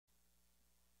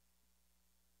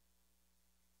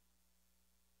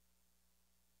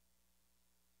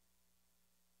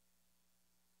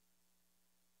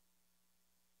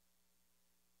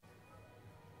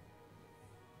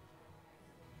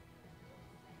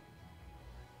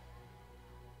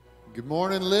Good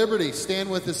morning, Liberty. Stand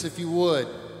with us if you would.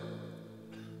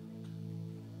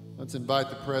 Let's invite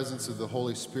the presence of the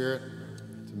Holy Spirit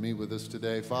to meet with us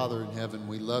today. Father in heaven,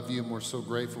 we love you and we're so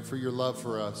grateful for your love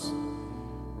for us.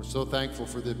 We're so thankful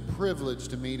for the privilege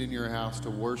to meet in your house to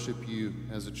worship you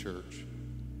as a church.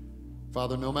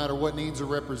 Father, no matter what needs are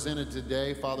represented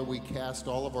today, Father, we cast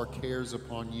all of our cares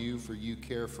upon you, for you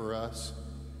care for us.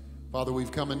 Father,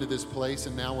 we've come into this place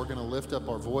and now we're going to lift up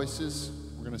our voices.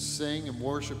 We're going to sing and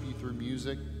worship you through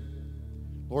music.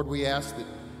 Lord, we ask that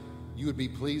you would be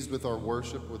pleased with our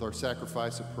worship, with our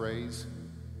sacrifice of praise.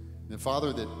 And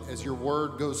Father, that as your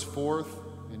word goes forth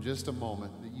in just a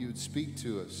moment, that you would speak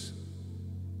to us,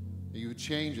 that you would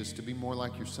change us to be more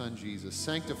like your Son, Jesus.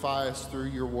 Sanctify us through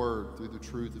your word, through the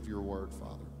truth of your word,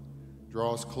 Father.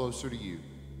 Draw us closer to you.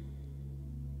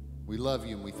 We love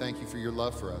you and we thank you for your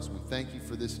love for us. We thank you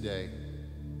for this day.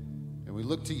 And we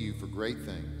look to you for great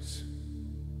things.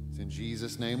 It's in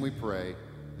Jesus' name we pray.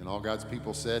 And all God's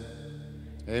people said,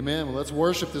 amen. Well, let's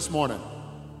worship this morning.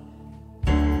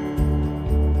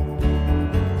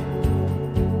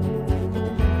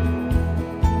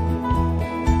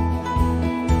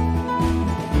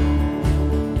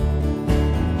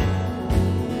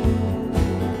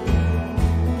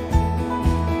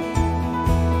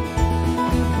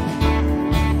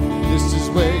 This is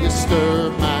where you stir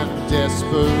my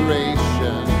desperation.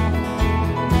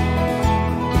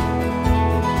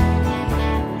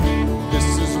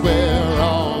 Where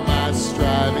all my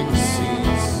striving cease.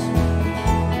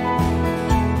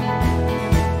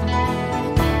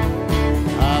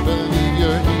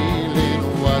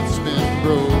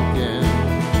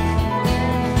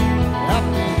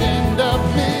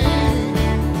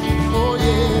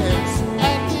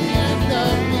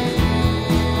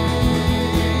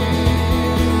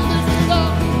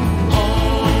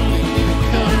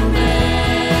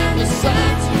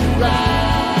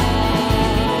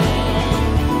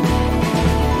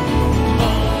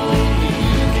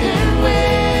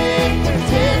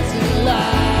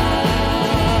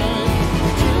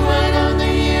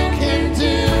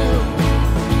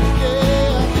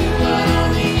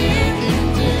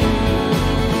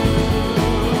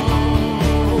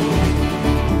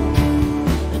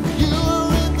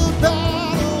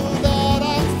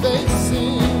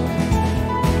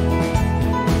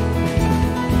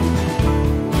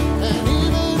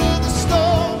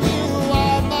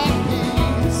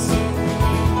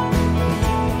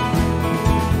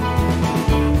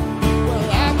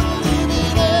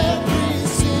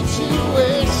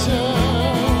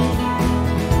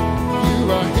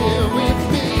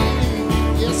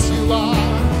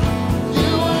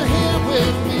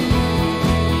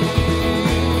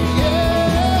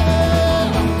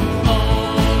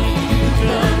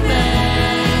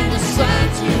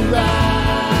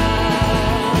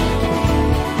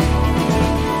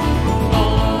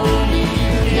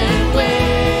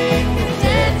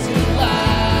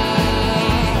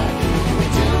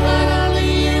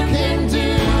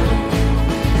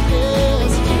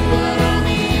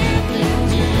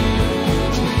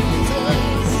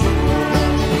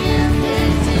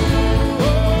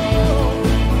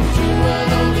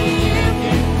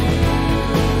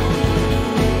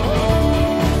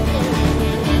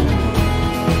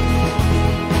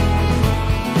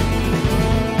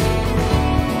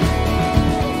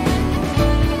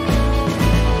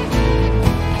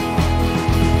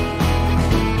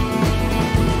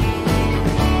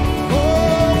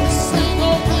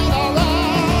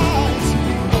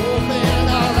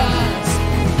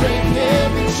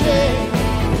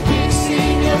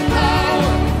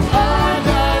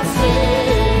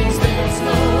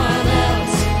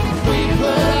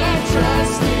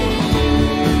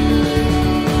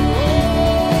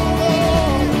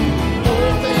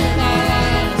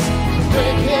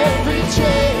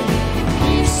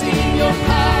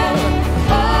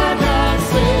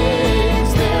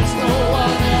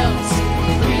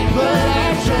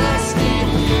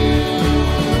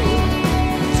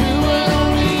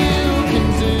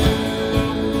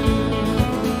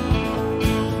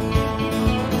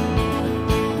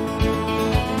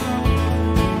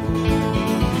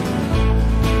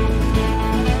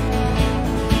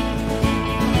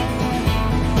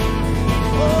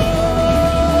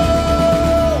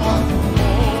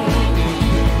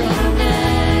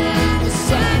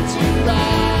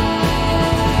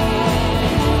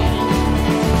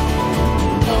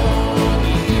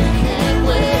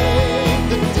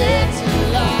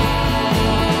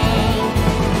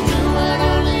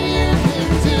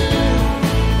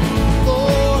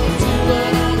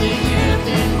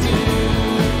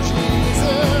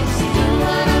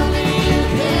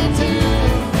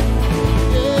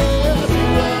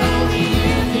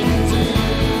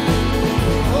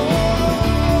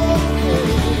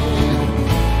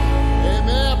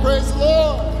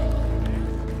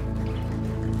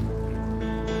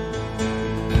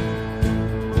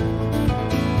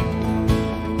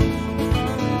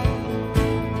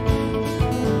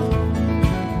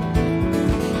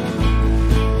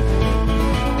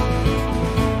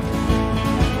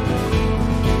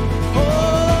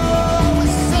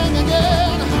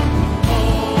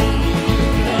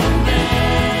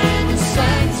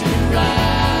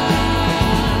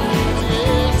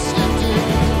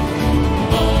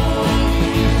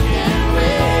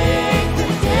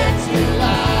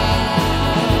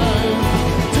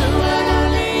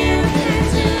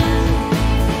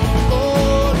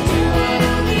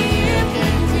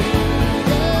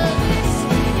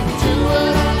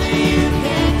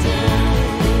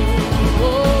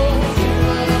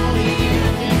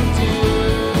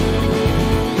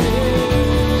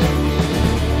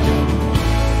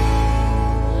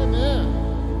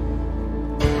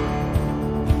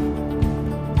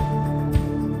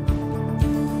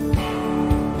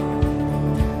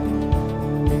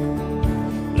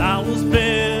 was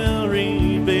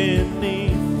buried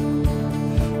beneath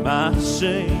my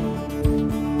shame.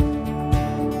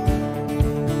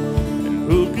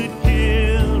 And who could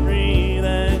carry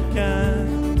that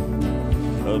kind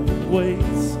of weight?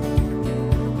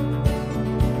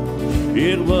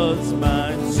 It was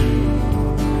my too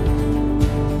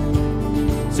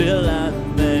till I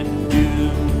met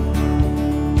you.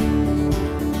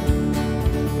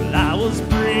 Well, I was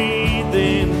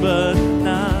breathing but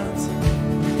not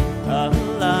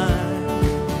alive,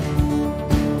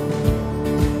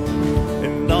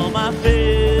 and all my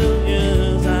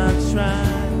failures I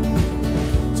tried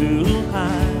to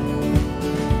hide.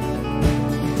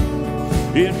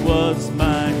 It was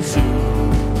my too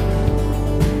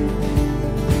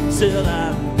till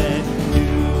I met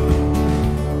you.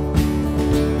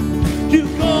 You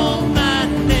called my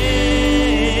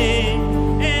name,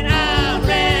 and I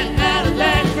ran out of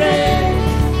that grave,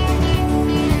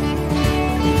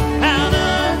 out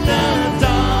of the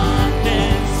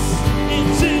darkness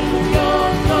into your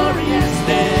glorious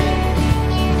day.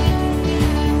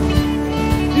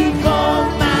 You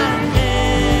called my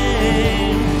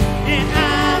name, and I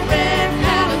ran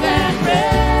out of that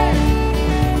grave,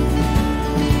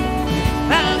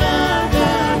 out of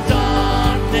the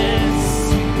darkness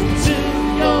into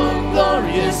your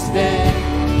glorious day.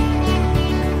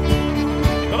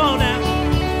 Come on now.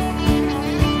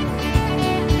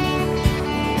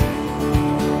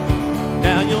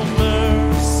 Now your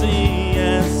mercy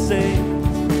has saved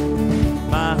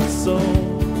my soul.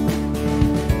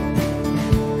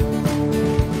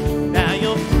 Now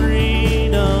your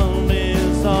freedom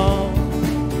is all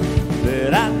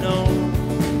that I know.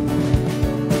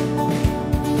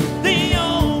 They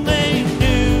only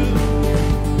knew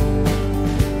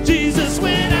Jesus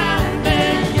when I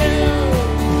met you.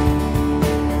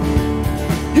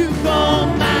 You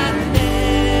called my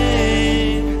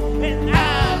name, and I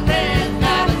ran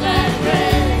out of that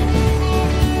grave,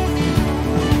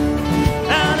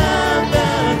 out of the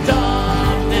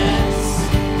darkness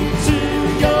into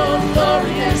your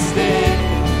glorious day.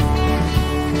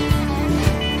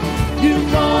 You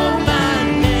called my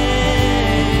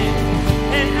name,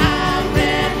 and I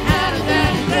ran out of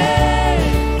that grave,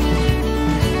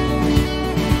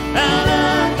 out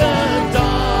of the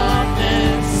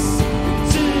darkness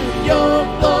into your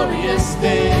glorious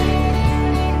day.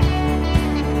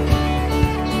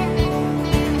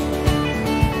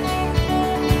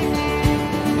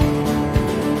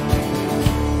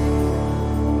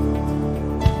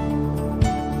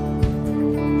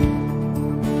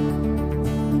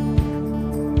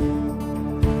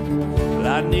 Well,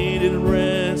 I needed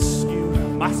rescue,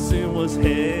 my sin was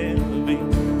heavy,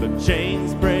 the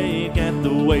chains break at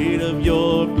the weight of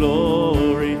your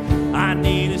glory. I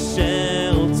needed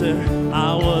shelter,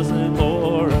 I was an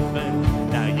orphan,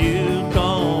 now you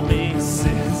call me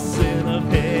citizen of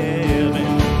heaven.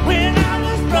 When I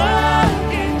was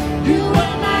broken, you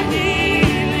were my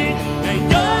healing, and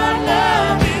your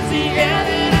love is the air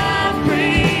that I'm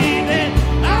breathing.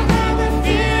 I know the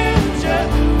future,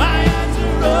 my eyes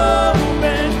are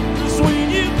open, just when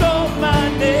you called my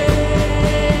name.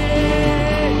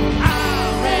 I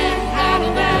ran out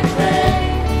of that grave,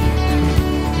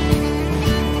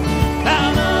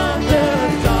 out of the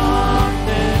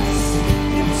darkness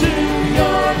into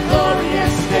your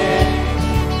glorious day.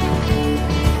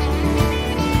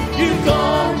 You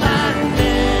called my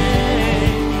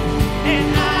name, and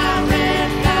I ran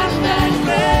out of that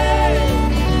grave,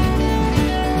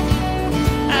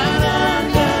 out of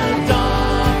the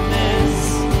darkness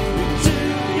into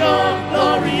your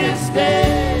glorious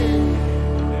day.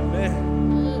 Amen.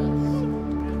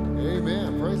 Amen.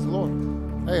 Praise the Lord.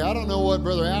 Hey, I don't know what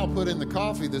Brother Al put in the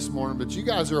coffee this morning, but you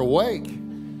guys are awake.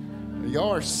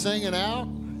 Y'all are singing out.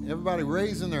 Everybody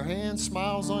raising their hands,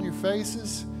 smiles on your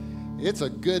faces. It's a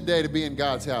good day to be in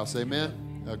God's house.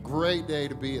 Amen. A great day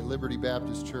to be at Liberty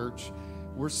Baptist Church.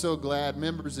 We're so glad,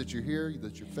 members, that you're here,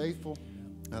 that you're faithful.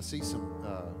 I see some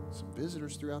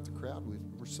visitors throughout the crowd.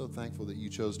 We're so thankful that you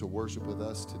chose to worship with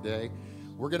us today.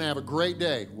 We're going to have a great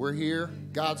day. We're here.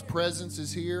 God's presence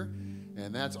is here,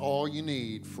 and that's all you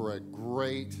need for a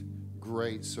great,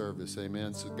 great service.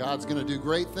 Amen. So God's going to do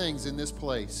great things in this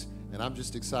place, and I'm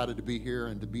just excited to be here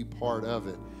and to be part of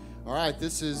it. All right,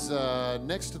 this is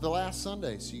next to the last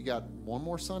Sunday, so you got one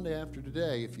more Sunday after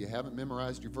today if you haven't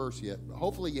memorized your verse yet.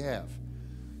 Hopefully you have.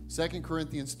 2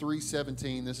 Corinthians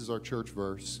 3:17, this is our church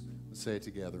verse. Let's say it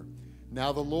together.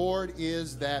 Now the Lord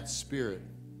is that Spirit,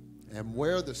 and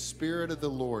where the Spirit of the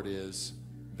Lord is,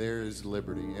 there is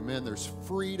liberty. Amen. There's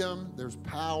freedom, there's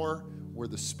power where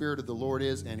the Spirit of the Lord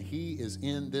is, and He is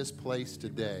in this place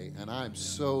today. And I'm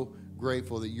so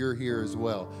grateful that you're here as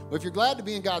well. Well, if you're glad to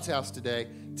be in God's house today,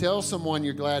 tell someone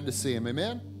you're glad to see him.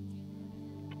 Amen?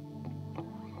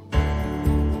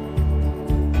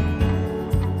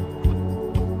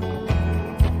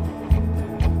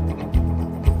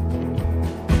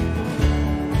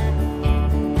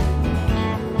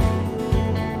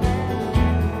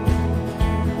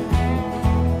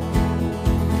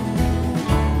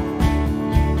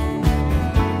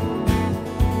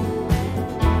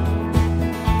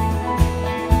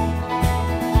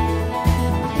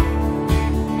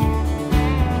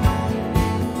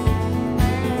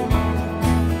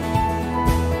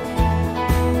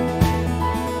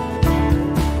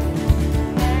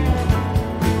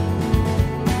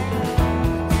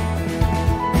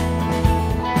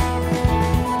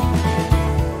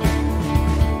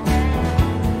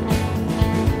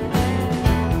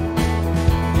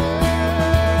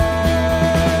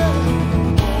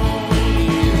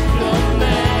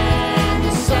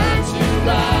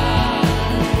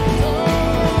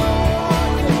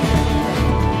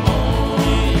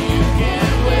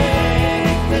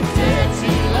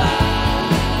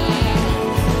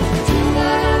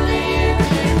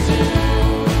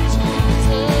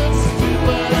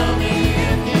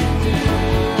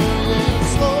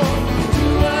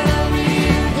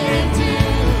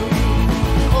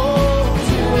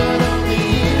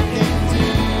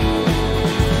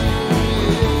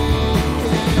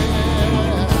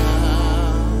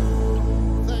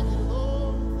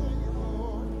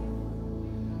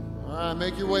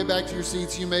 Make your way back to your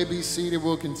seats. You may be seated.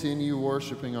 We'll continue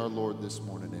worshiping our Lord this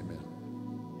morning. Amen.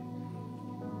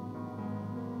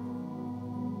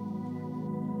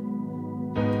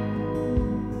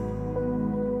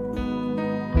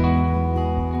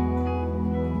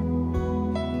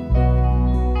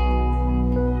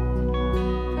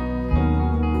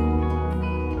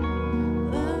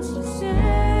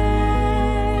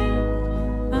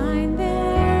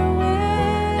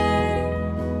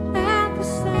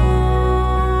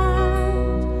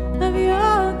 Of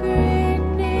your great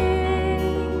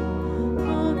name.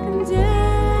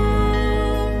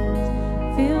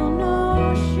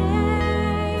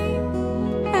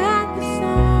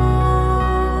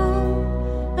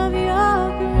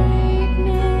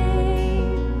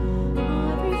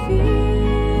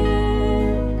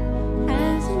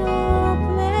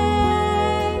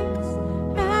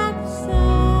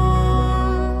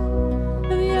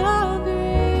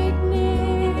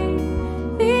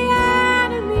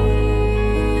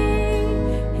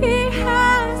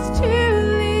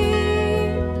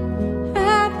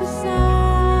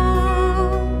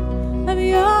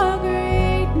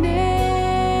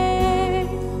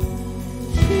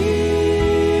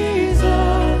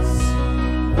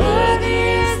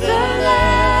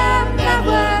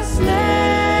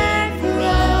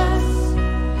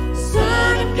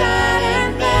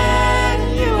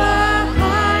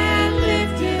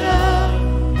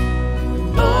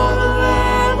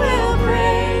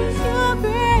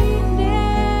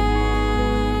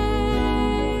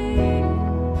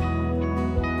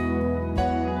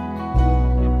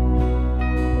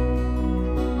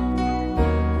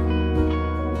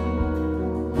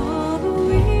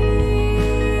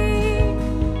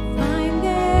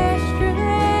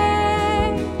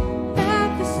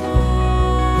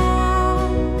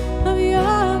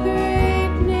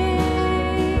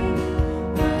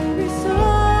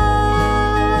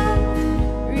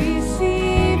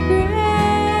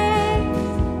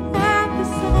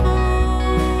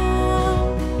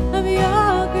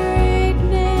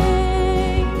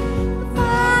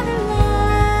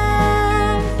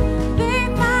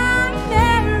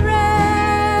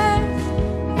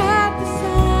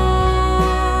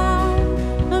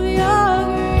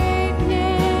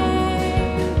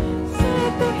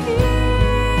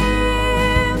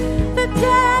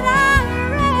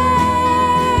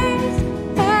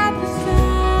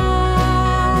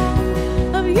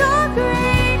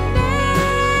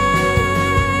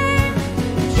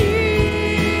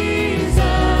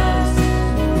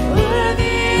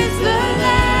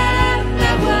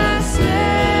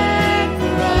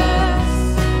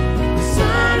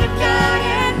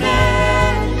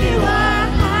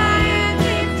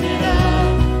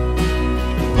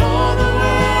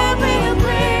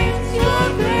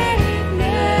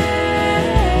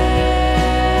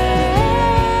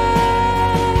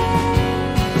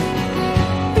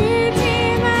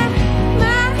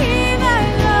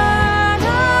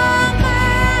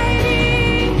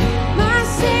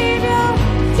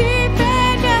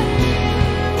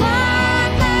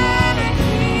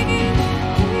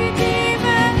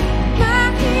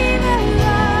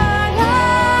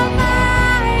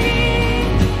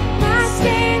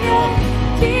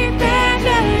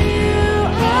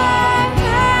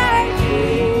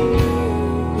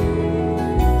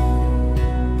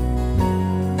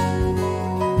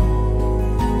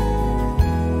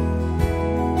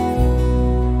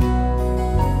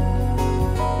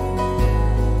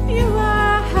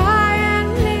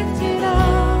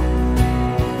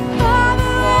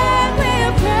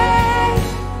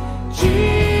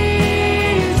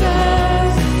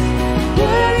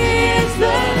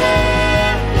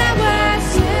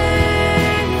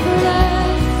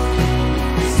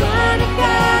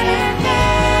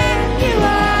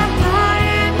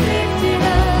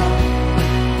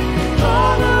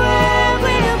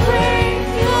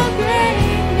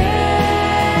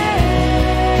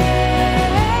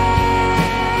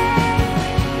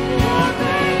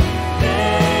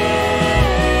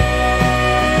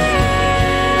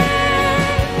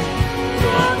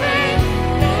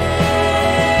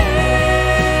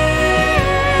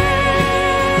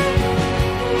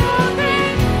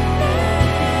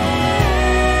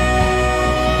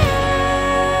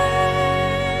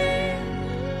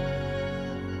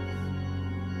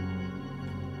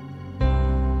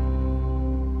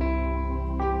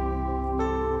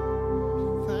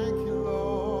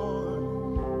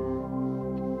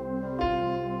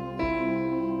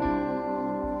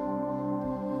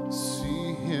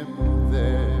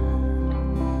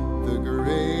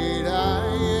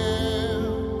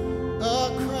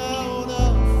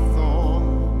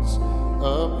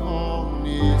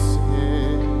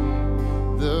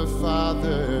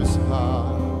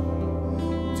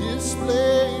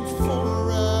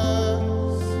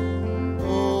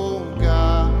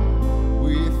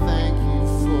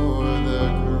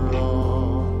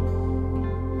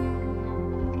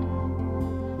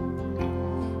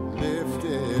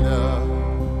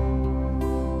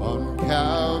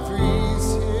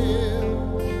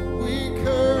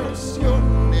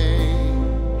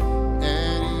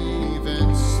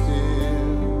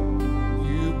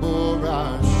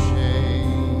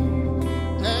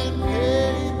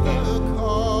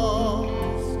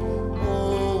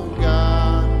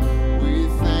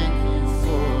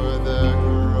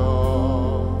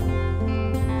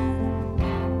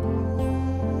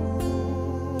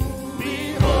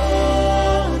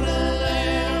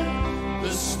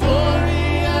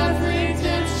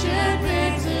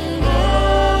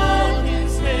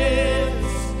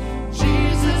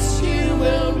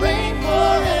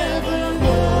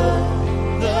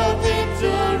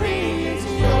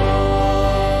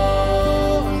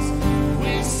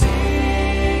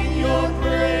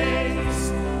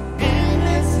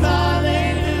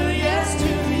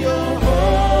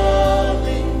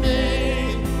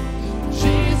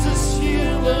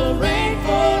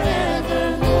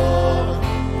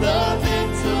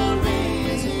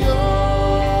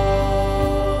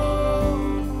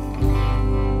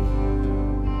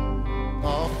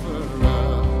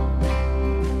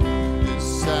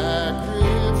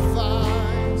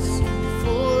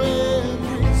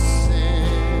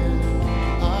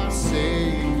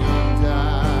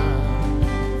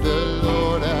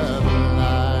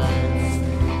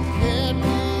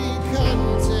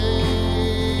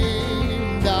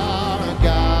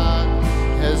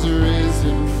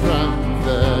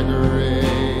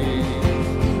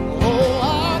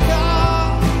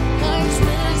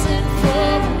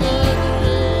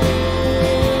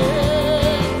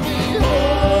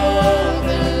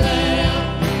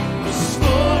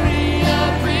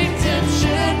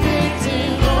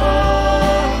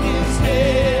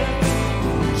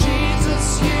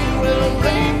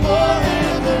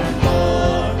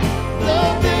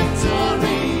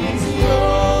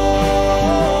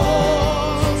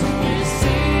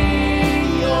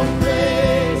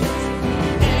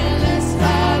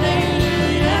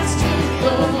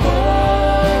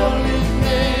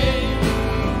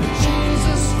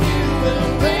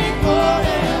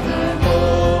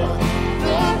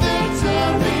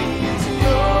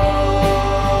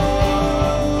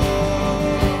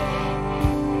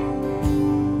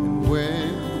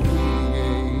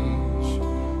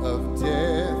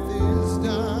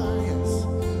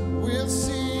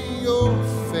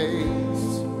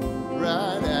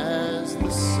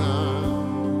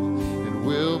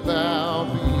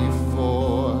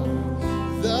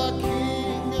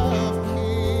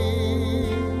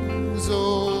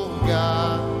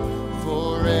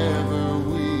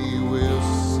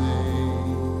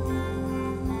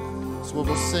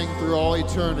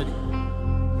 eternity.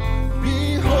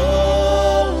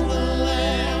 Behold the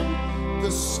Lamb,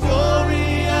 the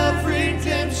story of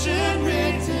redemption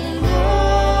written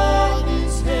on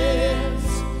his hands.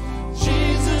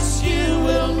 Jesus, you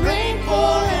will reign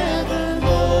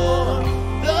forevermore.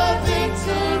 The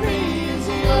victory is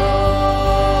yours.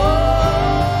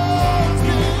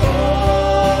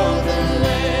 Behold the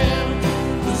Lamb,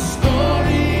 the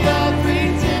story of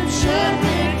redemption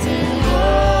written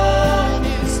on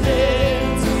his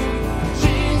hands.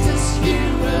 Jesus, you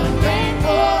will reign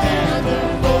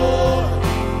forevermore.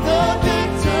 The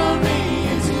victory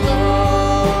is yours.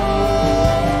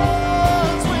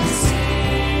 We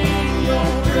sing your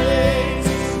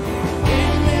praises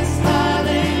in this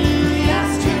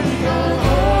hallelujahs to your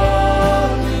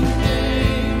holy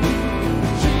name.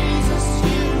 Jesus,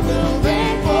 you will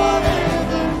reign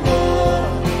forevermore.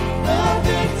 The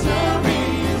victory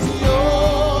is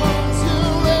yours. You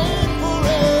reign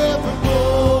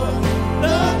forevermore.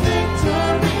 The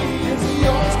victory is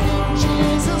yours. King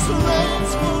Jesus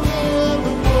reigns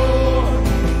forevermore.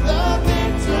 The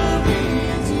victory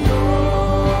is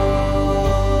yours.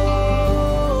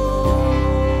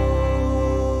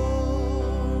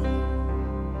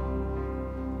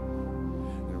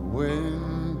 And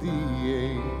when the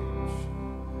age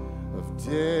of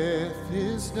death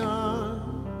is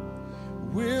done,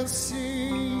 we'll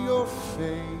see your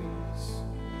face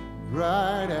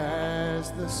bright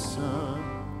as the sun.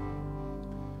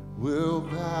 We'll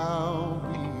bow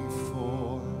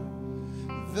before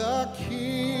the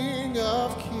King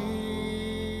of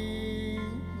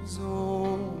Kings,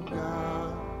 oh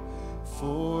God,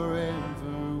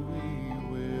 forever we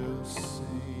will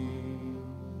sing.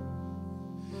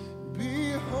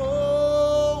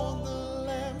 Behold the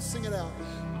Lamb, sing it out.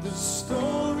 The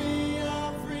story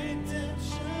of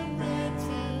redemption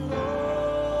written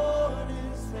on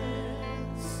his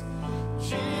hands.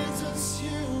 Jesus,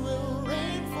 you will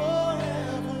reign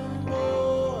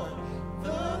forevermore.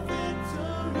 The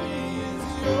victory is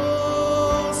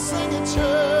yours. Sing it,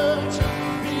 church.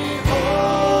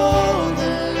 Behold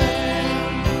the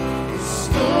Lamb, the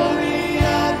story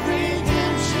of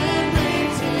redemption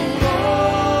written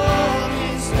on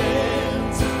his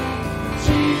hands.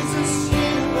 Jesus,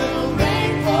 you will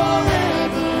reign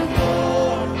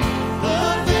forevermore. The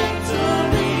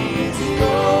victory is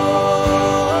yours.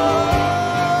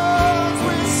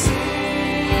 We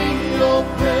sing your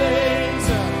praise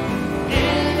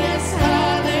in this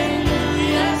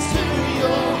hallelujahs to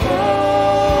your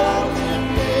holy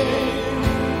name.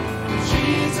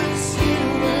 Jesus, you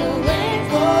will reign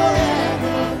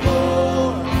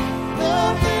forevermore. The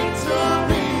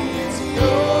victory is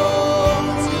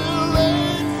yours. You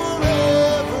reign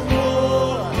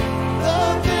forevermore. The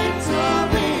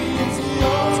victory is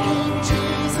yours. King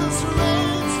Jesus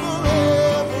reigns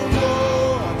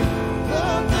forevermore. The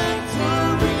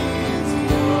victory is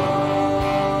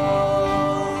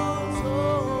yours.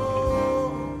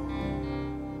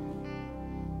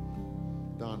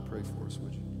 Don, pray for us,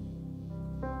 would you?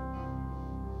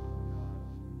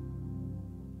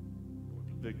 Lord,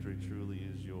 the victory truly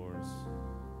is yours.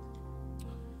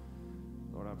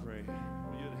 Lord, I pray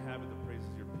for you to inhabit the praises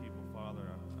of your people, Father.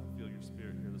 I feel your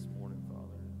spirit here this morning,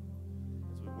 Father.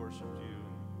 As we worshiped you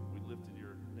and we lifted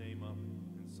your name up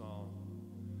in song.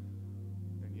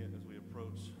 And yet as we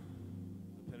approach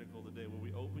the pinnacle of the day, where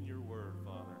we open your word,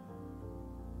 Father,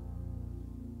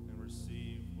 and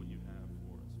receive what you have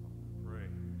for us, Father. I pray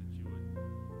that you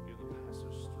would give the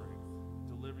pastor strength.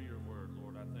 Deliver your word,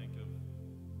 Lord. I think of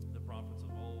the prophets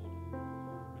of old who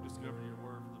discovered your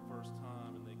word for the first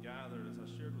time, and they gathered, as I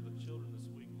shared with the children this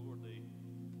week, Lord, they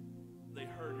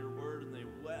heard your word and they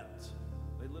wept.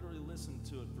 They literally listened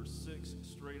to it for 6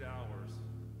 straight hours,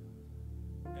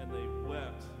 and they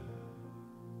wept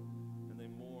and they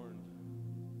mourned,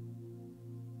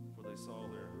 for they saw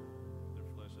their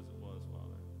flesh as it was,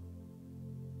 Father.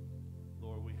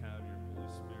 Lord, we have your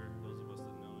Holy Spirit. Those of us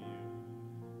that know you,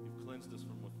 you've cleansed us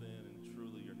from within, and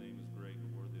truly your name is great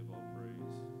and worthy of all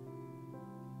praise.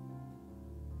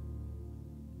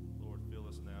 Lord, fill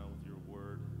us now with your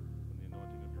word and the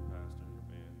anointing of your pastor and your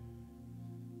man.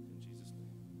 In Jesus'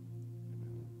 name,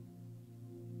 amen.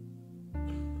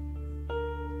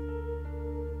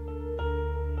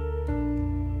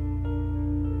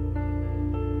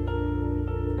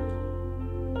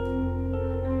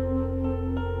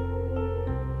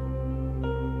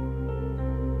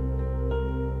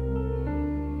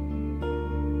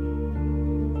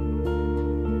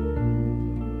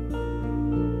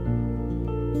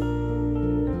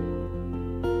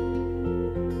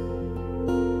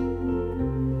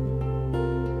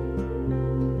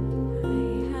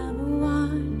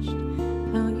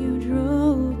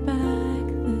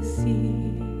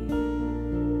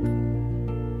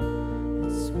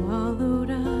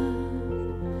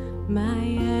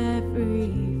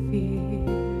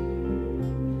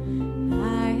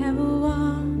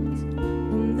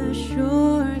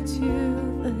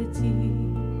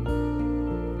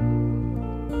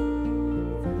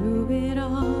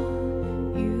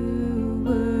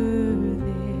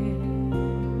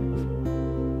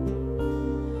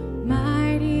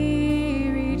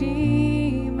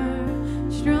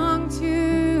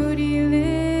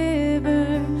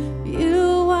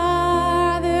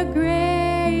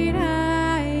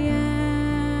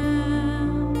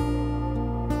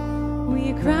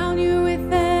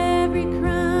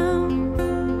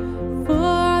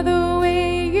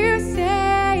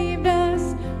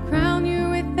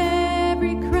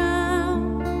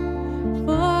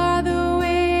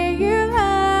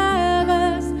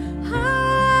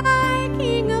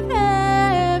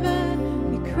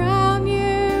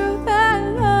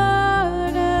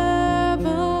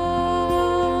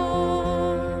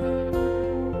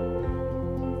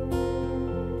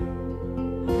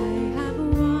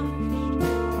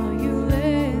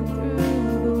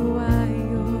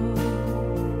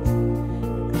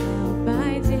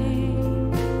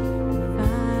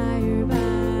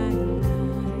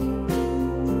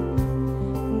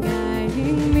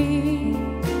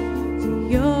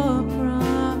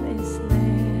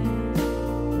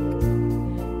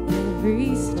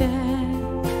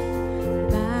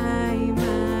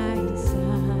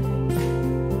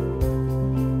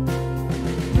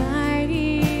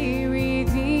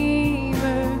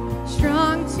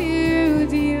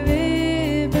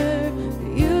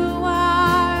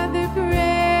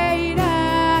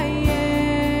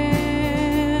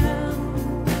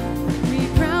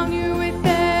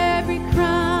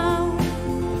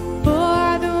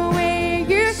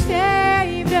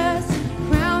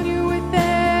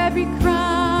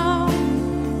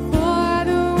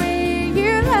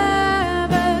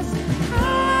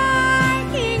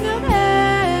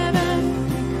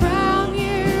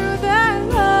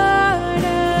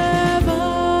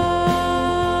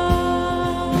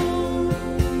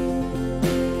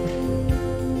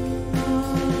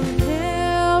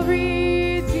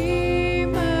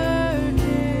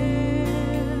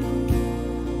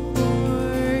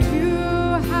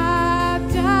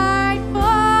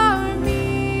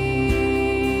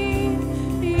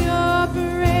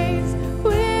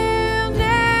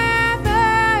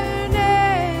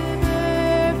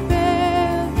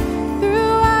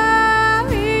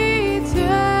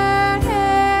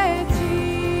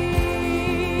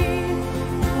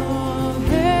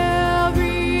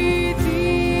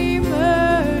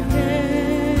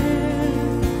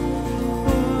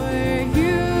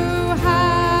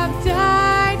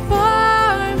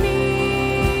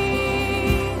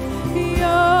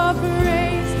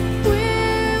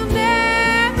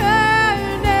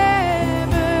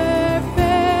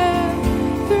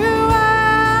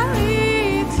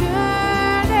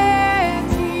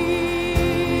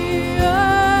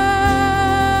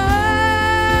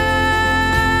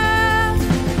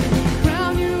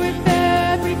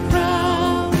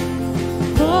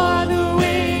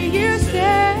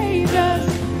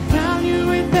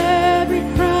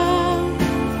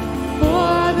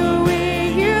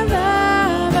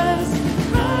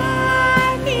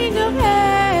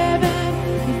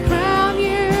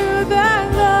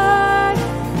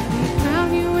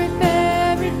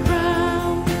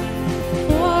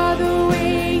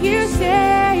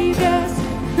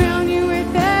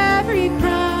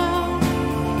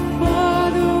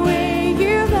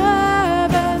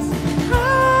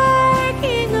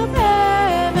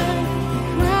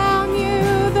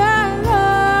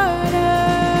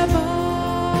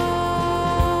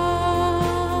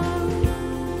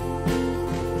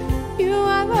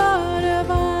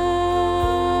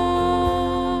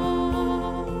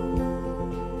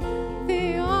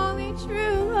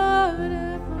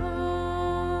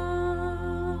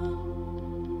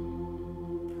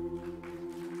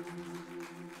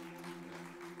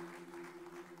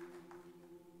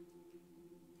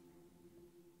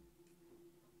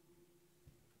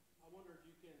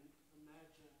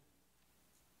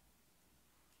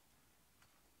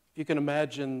 If you can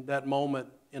imagine that moment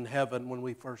in heaven when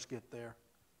we first get there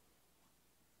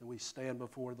and we stand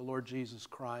before the Lord Jesus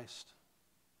Christ,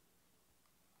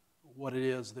 what it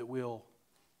is that we'll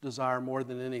desire more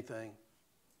than anything.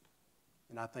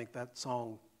 And I think that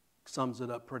song sums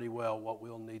it up pretty well, what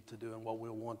we'll need to do and what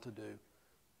we'll want to do.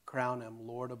 Crown Him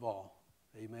Lord of all.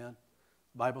 Amen.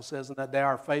 The Bible says in that day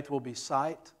our faith will be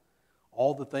sight.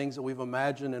 All the things that we've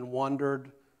imagined and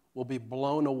wondered will be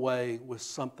blown away with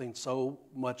something so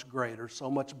much greater,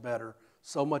 so much better,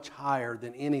 so much higher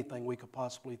than anything we could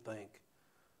possibly think.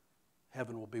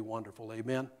 Heaven will be wonderful.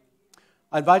 Amen.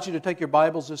 I invite you to take your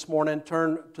Bibles this morning,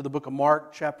 turn to the book of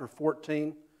Mark, chapter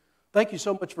 14. Thank you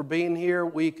so much for being here.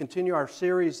 We continue our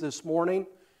series this morning.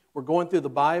 We're going through the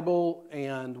Bible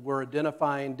and we're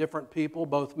identifying different people,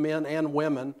 both men and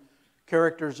women,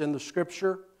 characters in the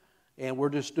Scripture. And we're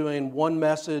just doing one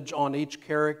message on each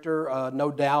character. No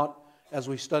doubt, as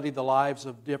we study the lives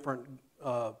of different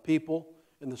people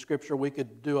in the Scripture, we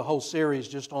could do a whole series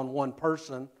just on one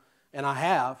person. And I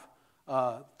have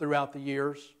throughout the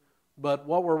years. But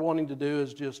what we're wanting to do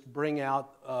is just bring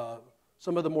out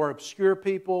some of the more obscure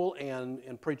people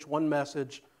and preach one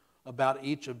message about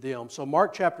each of them. So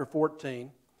Mark chapter 14.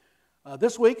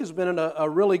 This week has been a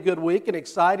really good week, an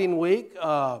exciting week.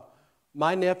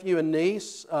 My nephew and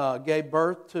niece gave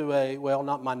birth to well,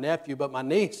 not my nephew, but my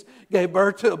niece gave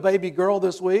birth to a baby girl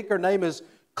this week. Her name is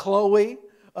Chloe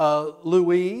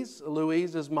Louise.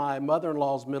 Louise is my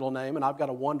mother-in-law's middle name, and I've got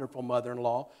a wonderful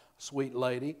mother-in-law, sweet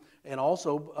lady. And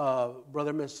also,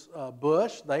 Brother Miss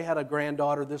Bush, they had a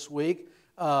granddaughter this week.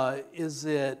 Is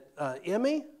it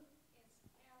Emmy?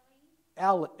 It's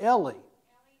Ellie.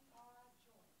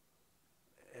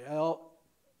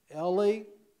 Ellie.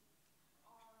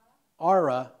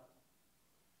 Ara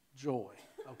Joy.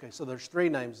 Okay, so there's three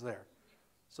names there.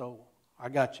 So I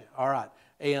got you. All right.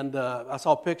 And I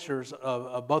saw pictures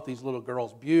of both these little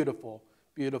girls. Beautiful,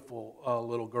 beautiful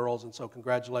little girls. And so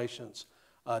congratulations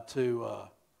to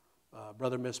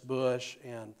Brother Miss Bush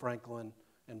and Franklin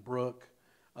and Brooke.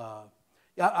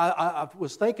 I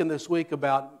was thinking this week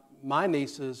about my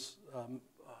niece's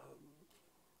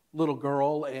little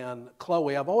girl and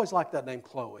Chloe. I've always liked that name,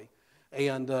 Chloe.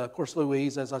 And, of course,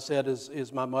 Louise, as I said,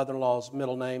 is my mother-in-law's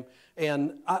middle name.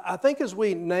 And I think as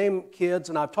we name kids,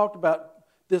 and I've talked about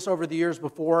this over the years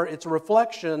before, it's a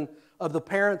reflection of the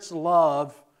parents'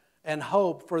 love and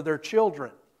hope for their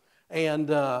children. And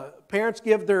parents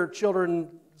give their children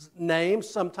names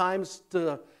sometimes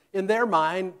in their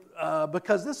mind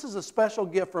because this is a special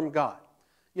gift from God.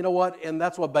 You know what? And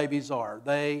that's what babies are.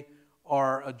 They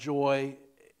are a joy,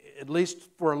 at least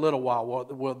for a little while.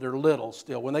 Well, they're little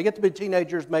still. When they get to be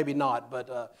teenagers, maybe not.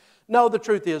 But no, the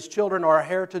truth is, children are a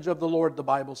heritage of the Lord, the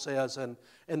Bible says, and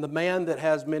the man that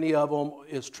has many of them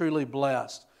is truly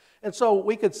blessed. And so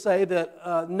we could say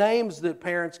that names that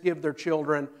parents give their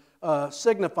children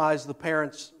signifies the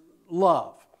parents'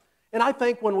 love. And I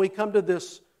think when we come to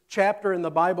this chapter in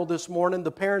the Bible this morning,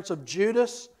 the parents of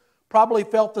Judas probably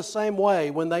felt the same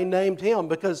way when they named him,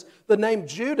 because the name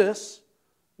Judas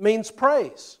means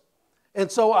praise.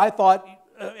 And so I thought,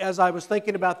 as I was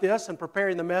thinking about this and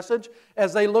preparing the message,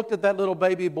 as they looked at that little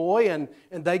baby boy and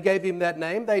they gave him that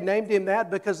name, they named him that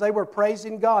because they were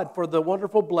praising God for the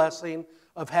wonderful blessing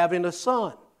of having a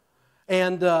son.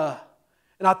 And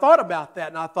I thought about that,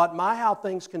 and I thought, how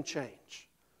things can change.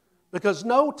 Because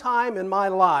no time in my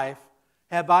life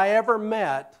have I ever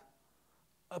met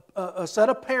a set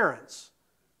of parents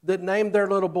that named their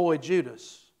little boy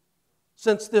Judas.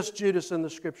 Since this Judas in the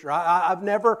Scripture.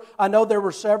 I know there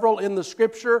were several in the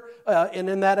Scripture, and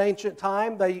in that ancient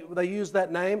time, they used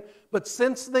that name. But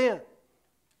since then,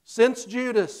 since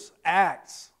Judas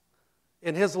acts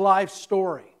in his life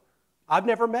story, I've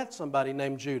never met somebody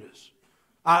named Judas.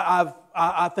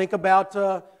 I think about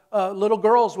little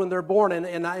girls when they're born,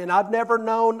 and I've never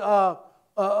known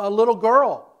a little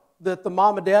girl that the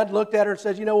mom and dad looked at her and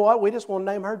said, you know what, we just want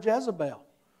to name her Jezebel.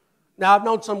 Now, I've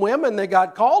known some women that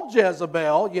got called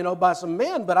Jezebel, by some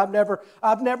men, but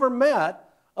I've never met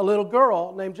a little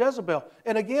girl named Jezebel.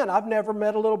 And again, I've never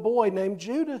met a little boy named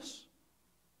Judas.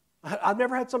 I've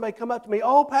never had somebody come up to me,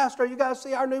 oh, Pastor, you guys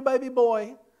see our new baby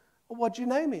boy? Well, what'd you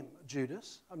name him?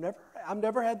 Judas. I've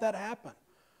never had that happen.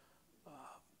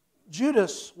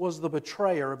 Judas was the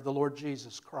betrayer of the Lord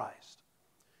Jesus Christ.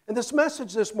 And this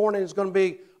message this morning is going to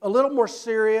be a little more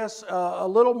serious, a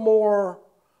little more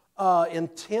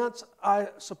intense, I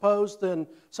suppose, than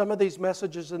some of these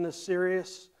messages in this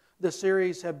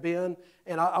series have been.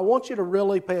 And I want you to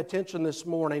really pay attention this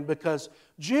morning, because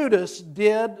Judas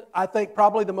did, I think,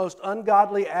 probably the most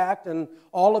ungodly act in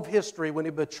all of history when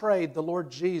he betrayed the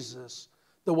Lord Jesus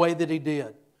the way that he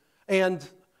did. And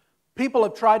people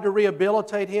have tried to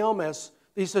rehabilitate him, as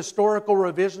these historical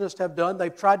revisionists have done.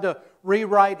 They've tried to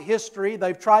rewrite history.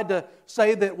 They've tried to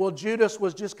say that, well, Judas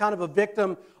was just kind of a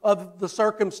victim of the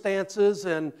circumstances,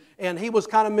 and he was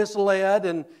kind of misled.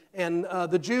 And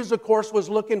the Jews, of course, was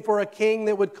looking for a king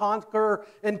that would conquer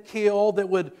and kill, that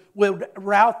would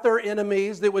rout their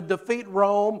enemies, that would defeat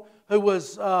Rome, who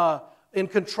was in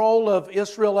control of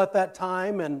Israel at that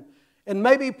time. And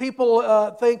maybe people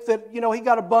think that, he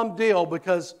got a bum deal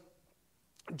because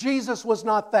Jesus was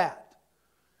not that.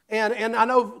 And I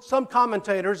know some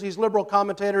commentators, these liberal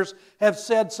commentators, have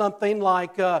said something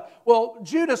like,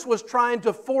 Judas was trying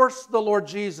to force the Lord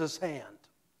Jesus' hand.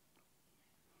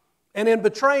 And in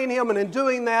betraying him and in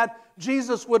doing that,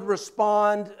 Jesus would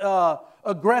respond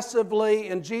aggressively,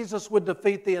 and Jesus would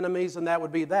defeat the enemies, and that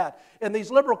would be that. And these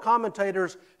liberal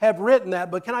commentators have written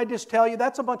that, but can I just tell you,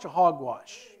 that's a bunch of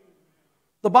hogwash.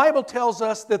 The Bible tells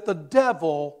us that the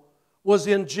devil was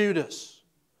in Judas.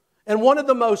 And one of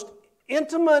the most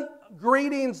intimate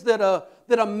greetings that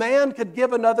a man could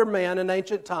give another man in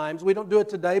ancient times, we don't do it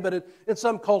today, but in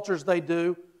some cultures they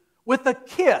do, with a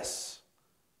kiss,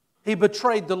 he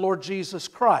betrayed the Lord Jesus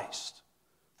Christ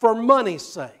for money's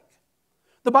sake.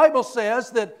 The Bible says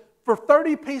that for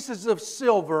 30 pieces of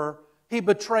silver, he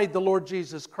betrayed the Lord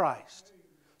Jesus Christ.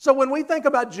 So when we think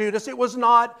about Judas, it was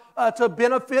not to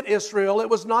benefit Israel. It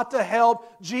was not to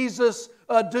help Jesus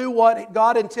do what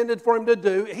God intended for him to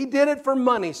do. He did it for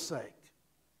money's sake.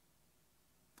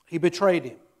 He betrayed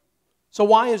him. So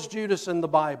why is Judas in the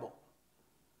Bible?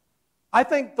 I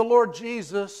think the Lord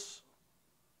Jesus,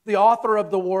 the author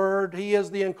of the Word, He is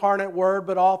the incarnate Word,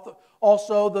 but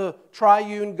also the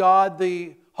triune God,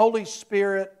 the Holy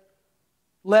Spirit,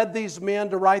 led these men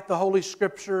to write the Holy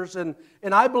Scriptures. And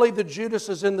I believe that Judas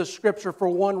is in the Scripture for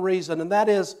one reason, and that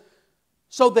is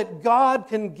so that God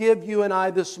can give you and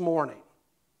I this morning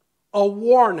a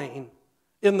warning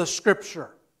in the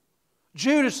Scripture.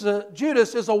 Judas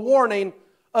is a warning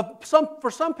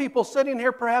for some people sitting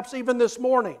here perhaps even this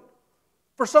morning.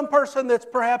 For some person that's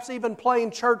perhaps even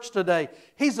playing church today,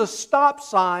 he's a stop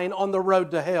sign on the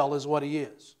road to hell is what he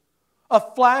is. A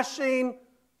flashing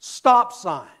stop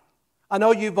sign. I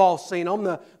know you've all seen them.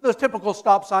 The typical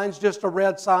stop sign is just a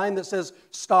red sign that says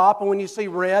stop, and when you see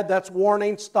red, that's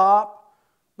warning, stop.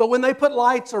 But when they put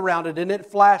lights around it and it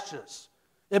flashes,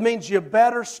 it means you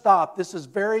better stop. This is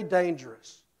very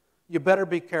dangerous. You better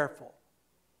be careful.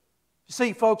 You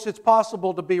see, folks, it's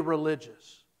possible to be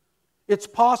religious. It's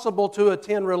possible to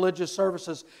attend religious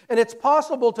services, and it's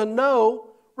possible to know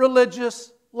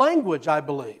religious language, I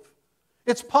believe.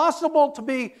 It's possible to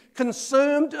be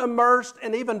consumed, immersed,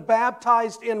 and even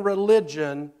baptized in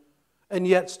religion and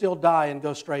yet still die and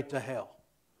go straight to hell.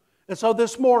 And so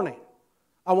this morning,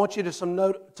 I want you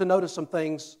to notice some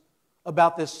things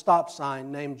about this stop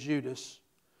sign named Judas.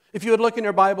 If you would look in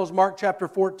your Bibles, Mark chapter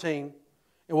 14,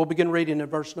 and we'll begin reading in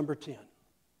verse number 10.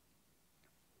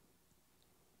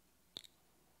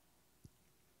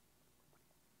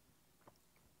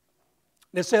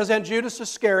 And it says, "And Judas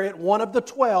Iscariot, one of the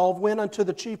 12, went unto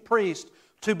the chief priest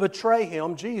to betray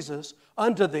him," Jesus,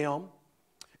 "unto them.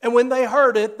 And when they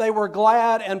heard it, they were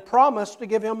glad and promised to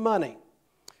give him money.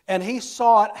 And he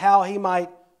sought how he might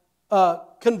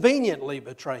conveniently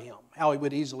betray him," how he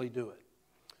would easily do it.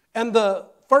 "And the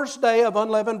first day of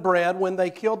unleavened bread, when they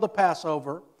killed the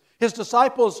Passover, his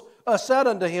disciples said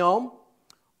unto him,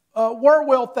 Where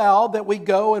wilt thou that we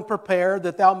go and prepare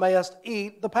that thou mayest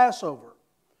eat the Passover?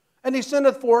 And he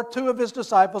sendeth forth 2 of his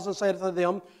disciples and saith to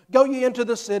them, Go ye into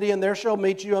the city, and there shall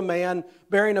meet you a man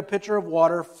bearing a pitcher of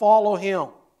water. Follow him.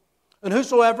 And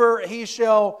whosoever he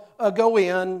shall go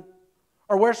in,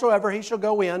 or wheresoever he shall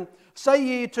go in, say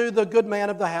ye to the good man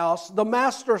of the house, The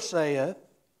master saith,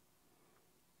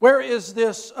 Where is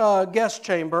this guest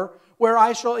chamber where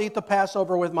I shall eat the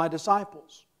Passover with my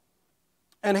disciples?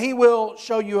 And he will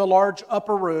show you a large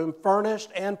upper room, furnished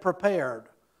and prepared.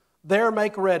 There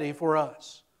make ready for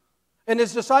us. And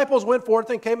his disciples went forth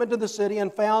and came into the city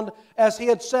and found as he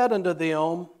had said unto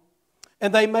them,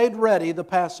 and they made ready the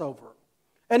Passover.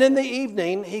 And in the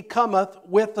evening he cometh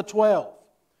with the 12.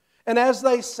 And as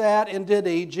they sat and did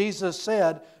eat, Jesus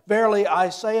said, Verily I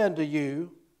say unto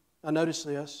you," now notice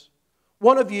this,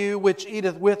 "one of you which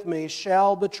eateth with me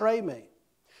shall betray me.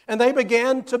 And they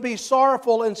began to be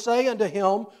sorrowful and say unto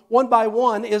him one by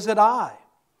one, Is it I?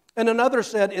 And another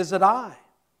said, Is it I?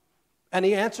 And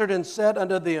he answered and said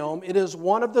unto them, It is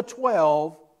one of the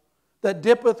 12 that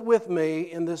dippeth with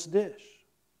me in this dish.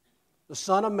 The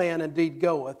Son of Man indeed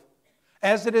goeth,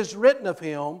 as it is written of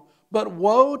him, but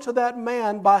woe to that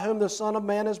man by whom the Son of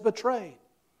Man is betrayed.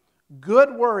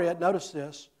 Good were it," notice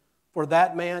this, "for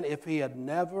that man if he had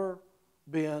never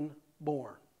been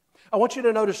born." I want you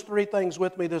to notice 3 things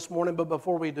with me this morning, but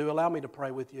before we do, allow me to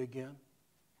pray with you again.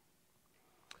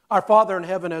 Our Father in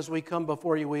heaven, as we come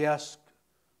before you, we ask,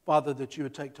 Father, that you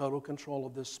would take total control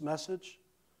of this message.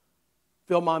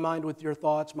 Fill my mind with your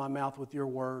thoughts, my mouth with your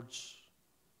words.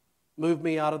 Move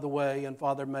me out of the way, and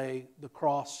Father, may the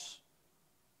cross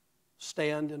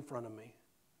stand in front of me.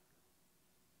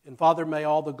 And Father, may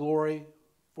all the glory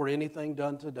for anything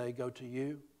done today go to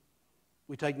you.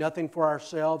 We take nothing for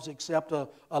ourselves except a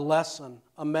lesson,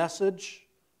 a message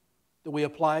that we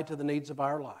apply to the needs of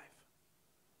our life.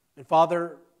 And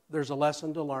Father, there's a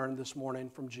lesson to learn this morning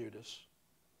from Judas,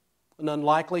 an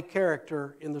unlikely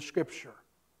character in the Scripture,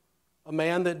 a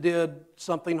man that did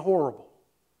something horrible,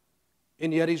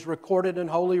 and yet he's recorded in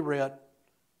Holy Writ,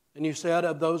 and you said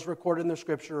of those recorded in the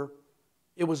Scripture,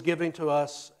 it was given to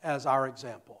us as our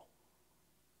example,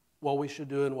 what we should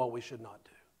do and what we should not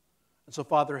do. And so,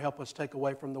 Father, help us take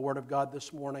away from the Word of God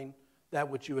this morning that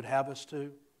which you would have us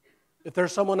to. If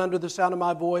there's someone under the sound of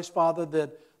my voice, Father,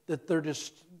 that they're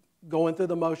just going through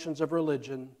the motions of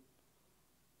religion,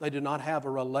 they do not have a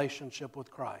relationship with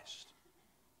Christ,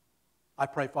 I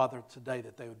pray, Father, today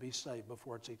that they would be saved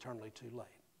before it's eternally too late.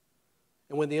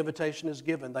 And when the invitation is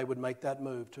given, they would make that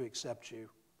move to accept you.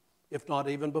 If not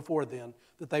even before then,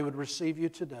 that they would receive you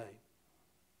today.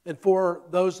 And for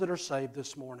those that are saved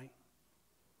this morning,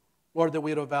 Lord, that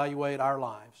we would evaluate our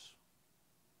lives.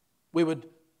 We would,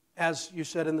 as you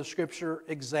said in the Scripture,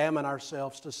 examine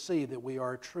ourselves to see that we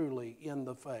are truly in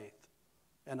the faith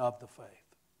and of the faith.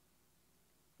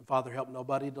 And Father, help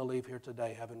nobody to leave here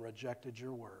today having rejected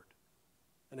your word.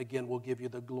 And again, we'll give you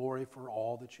the glory for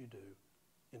all that you do.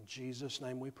 In Jesus'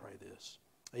 name we pray this.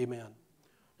 Amen.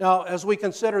 Now, as we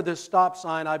consider this stop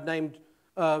sign, I've named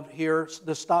here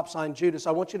the stop sign Judas.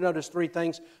 I want you to notice 3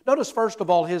 things. Notice, first of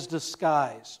all, his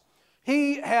disguise.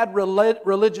 He had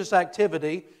religious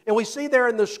activity, and we see there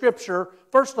in the Scripture,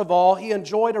 first of all, he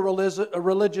enjoyed a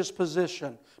religious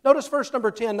position. Notice verse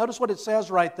number 10, notice what it says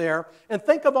right there, and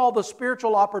think of all the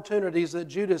spiritual opportunities that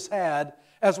Judas had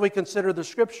as we consider the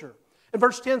Scripture. And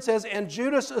verse 10 says, and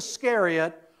Judas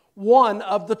Iscariot, one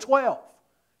of the 12.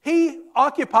 He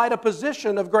occupied a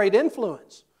position of great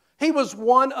influence. He was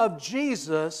one of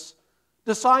Jesus'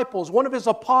 disciples, one of his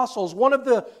apostles, one of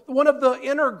the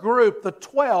inner group, the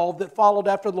 12 that followed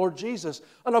after the Lord Jesus.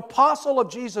 An apostle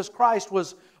of Jesus Christ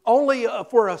was only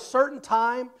for a certain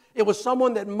time. It was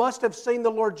someone that must have seen the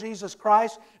Lord Jesus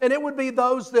Christ, and it would be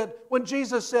those that, when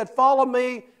Jesus said, follow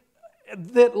me,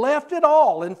 that left it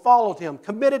all and followed him,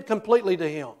 committed completely to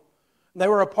him. They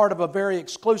were a part of a very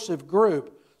exclusive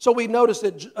group. So we notice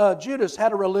that Judas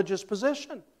had a religious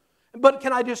position. But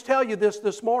can I just tell you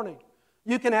this morning?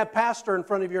 You can have pastor in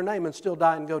front of your name and still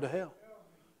die and go to hell.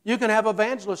 You can have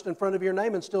evangelist in front of your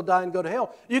name and still die and go to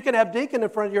hell. You can have deacon in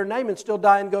front of your name and still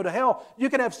die and go to hell. You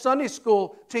can have Sunday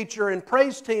school teacher and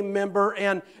praise team member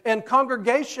and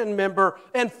congregation member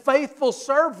and faithful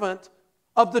servant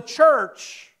of the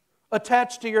church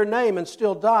attached to your name and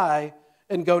still die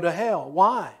and go to hell.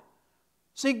 Why?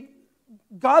 See,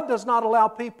 God does not allow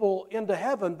people into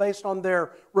heaven based on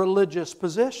their religious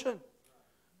position.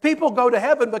 People go to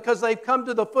heaven because they've come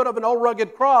to the foot of an old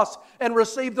rugged cross and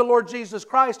received the Lord Jesus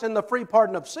Christ and the free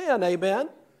pardon of sin. Amen?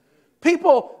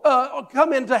 People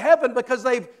come into heaven because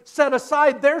they've set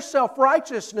aside their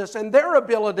self-righteousness and their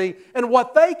ability and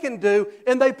what they can do,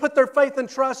 and they put their faith and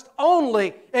trust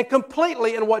only and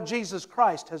completely in what Jesus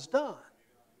Christ has done.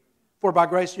 For by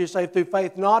grace you're saved through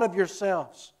faith, not of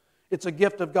yourselves. It's a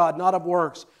gift of God, not of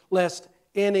works, lest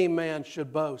any man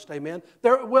should boast. Amen?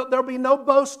 There'll be no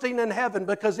boasting in heaven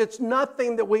because it's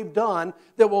nothing that we've done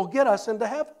that will get us into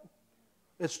heaven.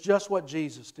 It's just what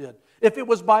Jesus did. If it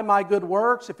was by my good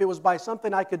works, if it was by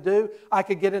something I could do, I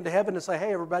could get into heaven and say,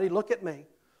 hey, everybody, look at me.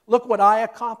 Look what I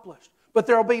accomplished. But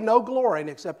there will be no glory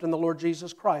except in the Lord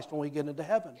Jesus Christ when we get into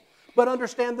heaven. But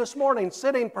understand this morning,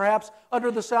 sitting perhaps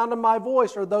under the sound of my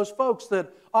voice are those folks that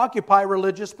occupy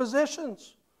religious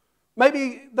positions.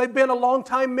 Maybe they've been a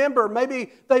long-time member.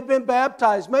 Maybe they've been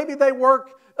baptized. Maybe they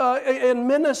work in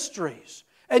ministries.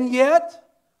 And yet,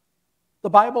 the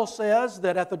Bible says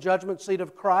that at the judgment seat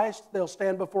of Christ, they'll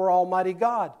stand before Almighty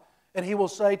God. And He will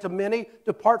say to many,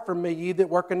 depart from me, ye that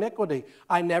work iniquity.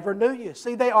 I never knew you.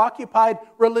 See, they occupied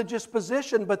religious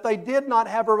position, but they did not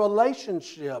have a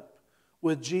relationship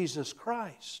with Jesus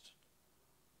Christ.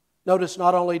 Notice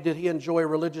not only did he enjoy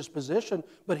religious position,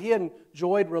 but he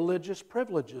enjoyed religious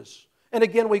privileges. And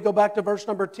again, we go back to verse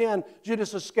number 10,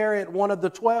 Judas Iscariot, one of the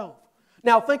 12.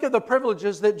 Now think of the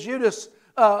privileges that Judas,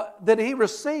 that he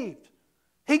received.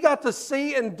 He got to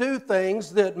see and do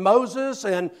things that Moses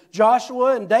and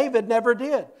Joshua and David never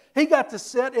did. He got to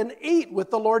sit and eat with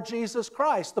the Lord Jesus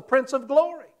Christ, the Prince of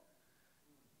Glory.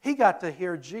 He got to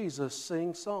hear Jesus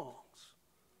sing songs.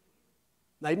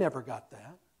 They never got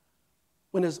that.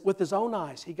 With his own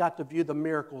eyes, he got to view the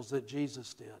miracles that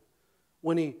Jesus did.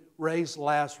 When he raised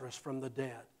Lazarus from the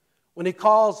dead. When he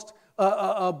caused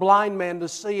a blind man to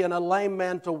see and a lame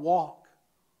man to walk.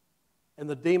 And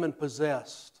the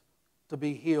demon-possessed to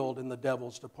be healed and the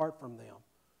devils depart from them.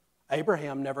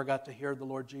 Abraham never got to hear the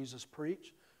Lord Jesus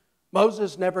preach.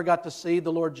 Moses never got to see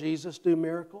the Lord Jesus do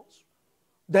miracles.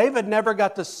 David never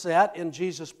got to sit in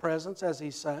Jesus' presence as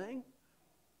he sang.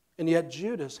 And yet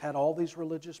Judas had all these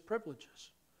religious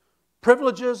privileges.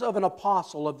 Privileges of an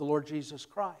apostle of the Lord Jesus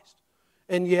Christ.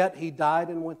 And yet he died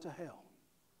and went to hell.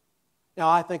 Now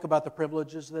I think about the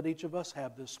privileges that each of us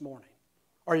have this morning.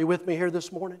 Are you with me here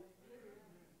this morning?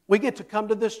 We get to come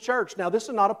to this church. Now, this is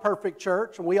not a perfect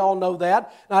church, and we all know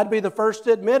that. And I'd be the first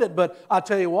to admit it, but I'll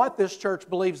tell you what, this church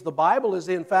believes the Bible is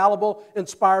the infallible,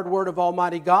 inspired Word of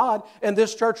Almighty God. And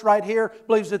this church right here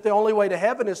believes that the only way to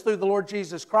heaven is through the Lord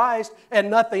Jesus Christ and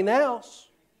nothing else.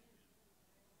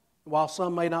 While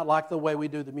some may not like the way we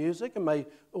do the music, and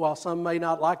while some may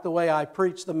not like the way I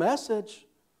preach the message,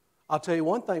 I'll tell you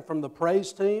one thing, from the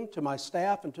praise team to my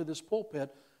staff and to this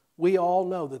pulpit, we all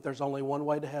know that there's only one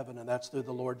way to heaven, and that's through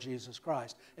the Lord Jesus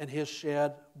Christ and His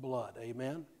shed blood.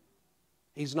 Amen?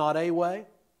 He's not a way.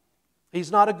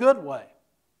 He's not a good way.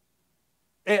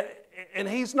 And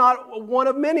He's not one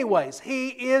of many ways. He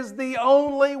is the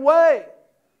only way.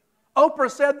 Oprah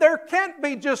said there can't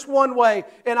be just one way.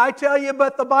 And I tell you,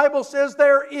 but the Bible says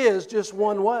there is just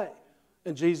one way.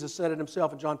 And Jesus said it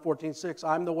Himself in John 14:6,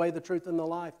 I'm the way, the truth, and the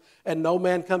life. And no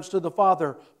man comes to the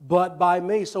Father but by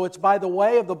me. So it's by the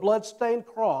way of the bloodstained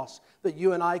cross that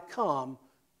you and I come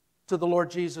to the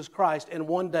Lord Jesus Christ. And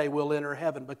one day we'll enter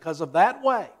heaven because of that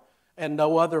way and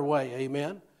no other way.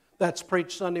 Amen? That's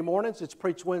preached Sunday mornings, it's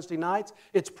preached Wednesday nights,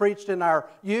 it's preached in our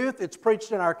youth, it's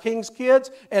preached in our King's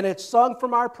Kids, and it's sung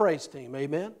from our praise team.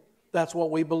 Amen? That's what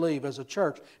we believe as a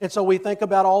church. And so we think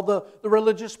about all the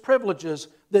religious privileges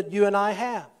that you and I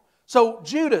have. So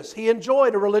Judas, he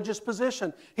enjoyed a religious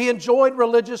position. He enjoyed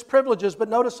religious privileges, but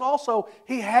notice also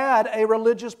he had a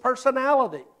religious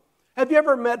personality. Have you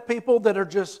ever met people that are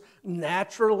just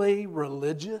naturally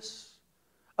religious?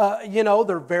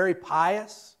 They're very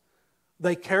pious.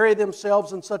 They carry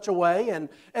themselves in such a way. And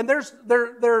there's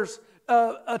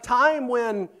a time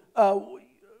when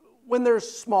there's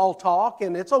small talk,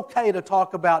 and it's okay to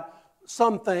talk about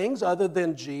some things other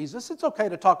than Jesus. It's okay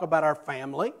to talk about our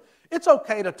family. It's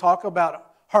okay to talk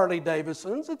about Harley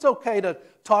Davidsons. It's okay to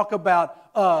talk about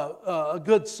a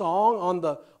good song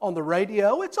on the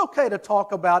radio. It's okay to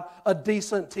talk about a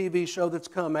decent TV show that's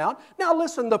come out. Now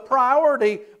listen, the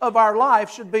priority of our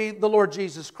life should be the Lord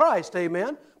Jesus Christ,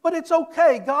 amen? But it's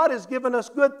okay. God has given us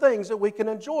good things that we can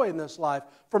enjoy in this life,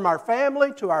 from our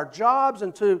family to our jobs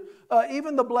and to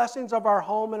even the blessings of our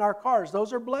home and our cars.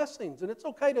 Those are blessings, and it's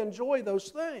okay to enjoy those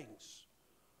things.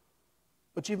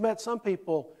 But you've met some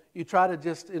people, you try to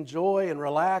just enjoy and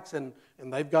relax, and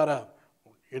they've got a,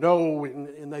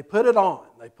 and they put it on.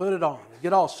 They put it on. They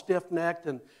get all stiff-necked,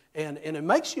 and it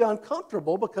makes you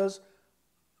uncomfortable because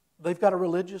they've got a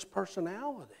religious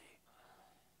personality.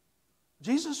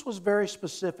 Jesus was very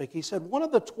specific. He said, one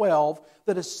of the 12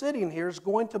 that is sitting here is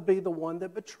going to be the one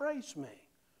that betrays me.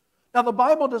 Now, the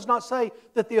Bible does not say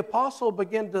that the apostles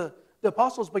begin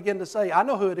to say, I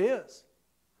know who it is.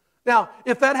 Now,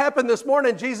 if that happened this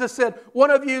morning, Jesus said,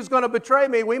 one of you is going to betray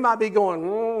me, we might be going,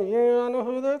 yeah, I know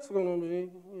who that's going to be,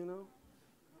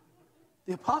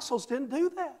 The apostles didn't do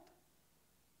that.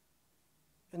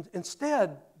 And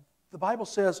instead, the Bible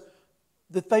says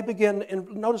that they began,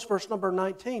 and notice verse number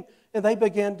 19, and they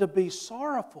began to be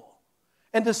sorrowful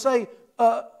and to say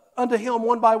unto him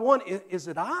one by one, is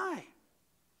it I?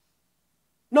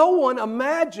 No one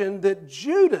imagined that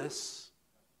Judas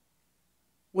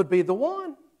would be the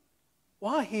one.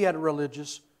 Why? He had a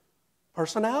religious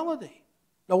personality.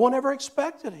 No one ever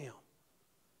expected him.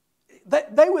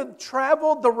 They would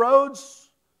travel the roads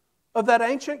of that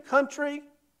ancient country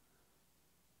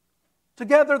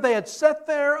together. They had sat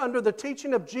there under the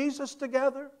teaching of Jesus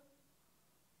together.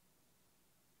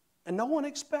 And no one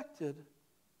expected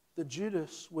that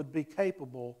Judas would be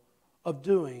capable of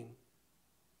doing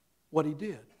what he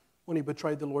did when he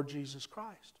betrayed the Lord Jesus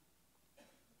Christ.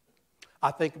 I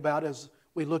think about as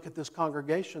we look at this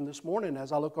congregation this morning,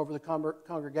 as I look over the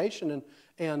congregation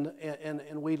and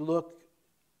we look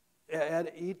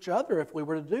at each other, if we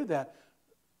were to do that,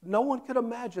 no one could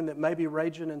imagine that maybe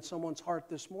raging in someone's heart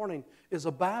this morning is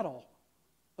a battle,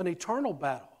 an eternal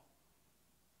battle,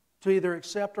 to either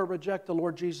accept or reject the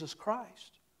Lord Jesus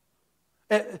Christ.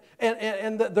 And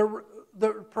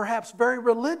they're perhaps very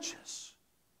religious.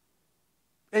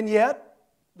 And yet,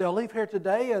 they'll leave here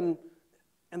today and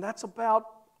that's about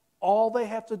all they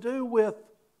have to do with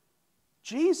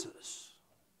Jesus.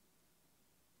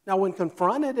 Now, when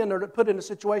confronted and are put in a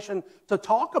situation to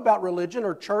talk about religion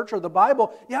or church or the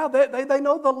Bible, yeah, they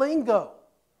know the lingo.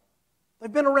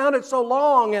 They've been around it so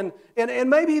long, and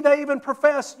maybe they even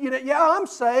profess, yeah, I'm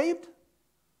saved.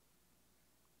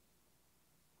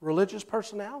 Religious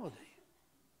personality.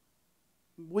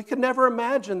 We could never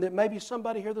imagine that maybe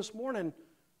somebody here this morning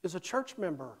is a church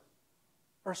member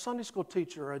or a Sunday school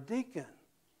teacher or a deacon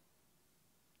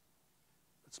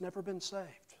that's never been saved.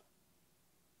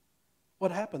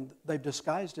 What happened? They've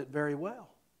disguised it very well.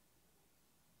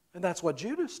 And that's what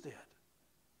Judas did.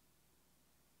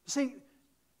 See,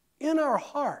 in our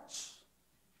hearts,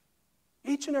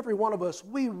 each and every one of us,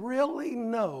 we really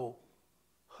know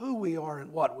who we are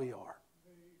and what we are.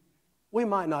 We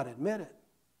might not admit it,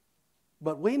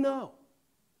 but we know.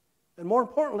 And more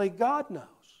importantly, God knows.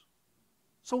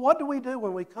 So what do we do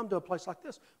when we come to a place like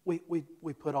this? We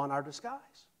put on our disguise.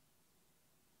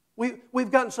 We've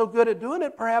gotten so good at doing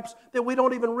it, perhaps, that we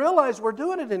don't even realize we're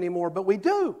doing it anymore, but we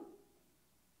do.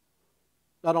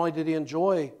 Not only did he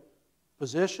enjoy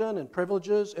position and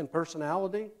privileges and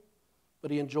personality,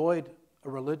 but he enjoyed a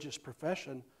religious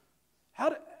profession.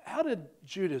 How did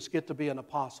Judas get to be an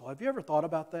apostle? Have you ever thought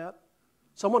about that?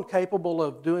 Someone capable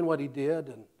of doing what he did.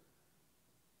 And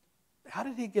how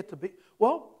did he get to be?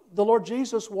 Well, the Lord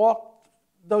Jesus walked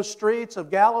those streets of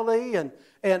Galilee, and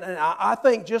I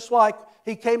think just like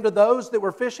he came to those that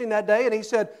were fishing that day, and he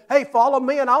said, hey, follow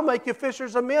me and I'll make you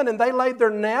fishers of men. And they laid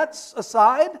their nets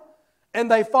aside, and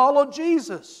they followed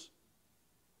Jesus.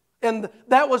 And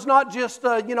that was not just,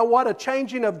 a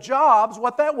changing of jobs.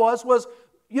 What that was,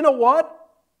 you know what?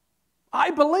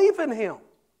 I believe in him.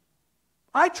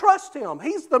 I trust him.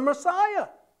 He's the Messiah.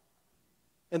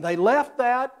 And they left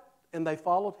that and they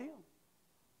followed him.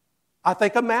 I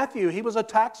think of Matthew. He was a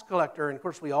tax collector. And of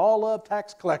course, we all love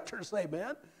tax collectors.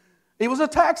 Amen. He was a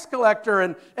tax collector,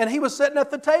 and he was sitting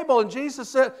at the table, and Jesus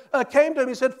said, came to him.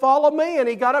 He said, follow me. And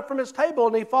he got up from his table,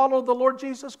 and he followed the Lord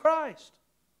Jesus Christ.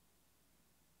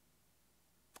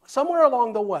 Somewhere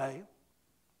along the way,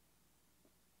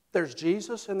 there's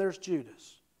Jesus and there's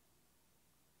Judas.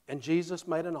 And Jesus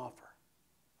made an offer.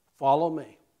 Follow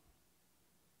me.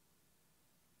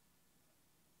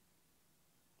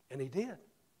 And he did.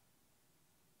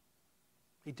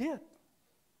 He did.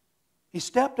 He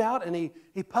stepped out and he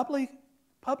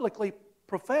publicly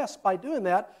professed by doing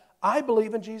that, I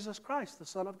believe in Jesus Christ, the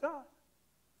Son of God.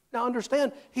 Now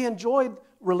understand, he enjoyed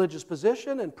religious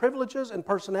position and privileges and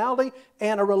personality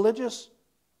and a religious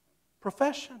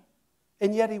profession.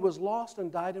 And yet he was lost and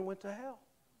died and went to hell.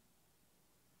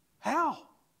 How?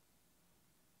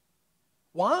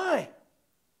 Why?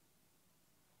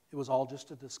 It was all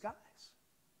just a disguise.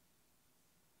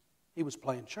 He was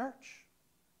playing church.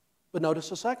 But notice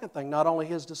the second thing, not only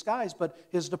his disguise, but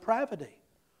his depravity.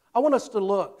 I want us to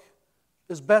look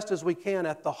as best as we can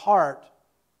at the heart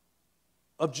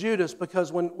of Judas,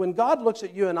 because when God looks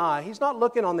at you and I, he's not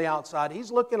looking on the outside,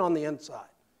 he's looking on the inside.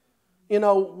 You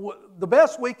know, the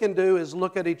best we can do is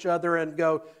look at each other and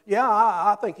go, yeah,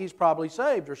 I think he's probably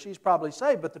saved or she's probably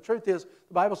saved. But the truth is,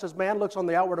 the Bible says man looks on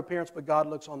the outward appearance, but God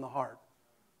looks on the heart.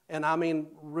 And I mean,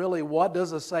 really, what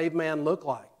does a saved man look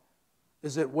like?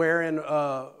 Is it wearing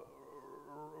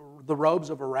the robes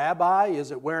of a rabbi?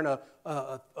 Is it wearing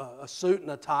a suit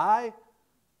and a tie?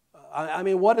 I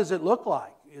mean, what does it look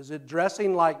like? Is it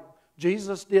dressing like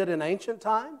Jesus did in ancient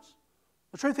times?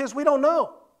 The truth is, we don't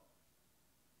know,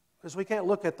 because we can't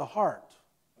look at the heart.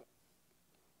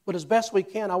 But as best we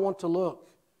can, I want to look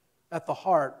at the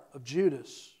heart of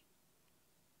Judas.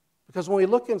 Because when we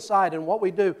look inside and what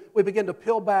we do, we begin to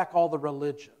peel back all the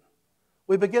religion.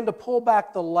 We begin to pull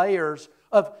back the layers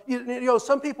of, you know,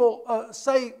 some people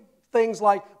say things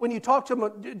like, when you talk to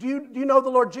them, do you know the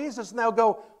Lord Jesus? And they'll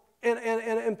go,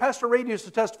 and Pastor Reed used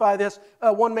to testify this.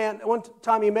 One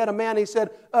time he met a man, he said,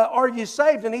 are you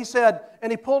saved? And he said,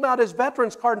 and he pulled out his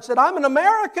veterans card and said, I'm an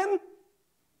American.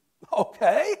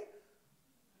 Okay.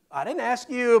 I didn't ask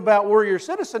you about where your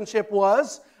citizenship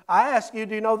was. I asked you,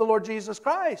 do you know the Lord Jesus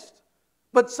Christ?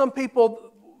 But some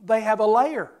people, they have a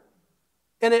layer.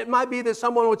 And it might be that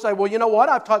someone would say, well, you know what?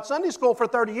 I've taught Sunday school for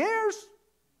 30 years.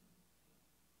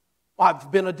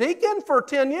 I've been a deacon for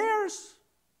 10 years.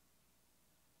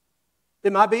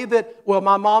 It might be that, well,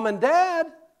 my mom and dad,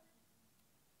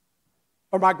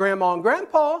 or my grandma and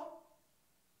grandpa.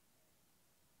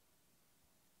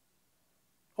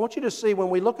 I want you to see, when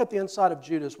we look at the inside of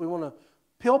Judas, we want to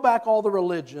peel back all the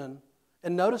religion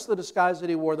and notice the disguise that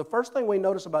he wore. The first thing we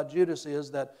notice about Judas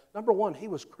is that, number one, he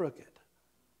was crooked.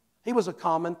 He was a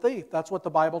common thief. That's what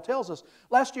the Bible tells us.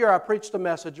 Last year I preached a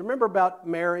message. Remember about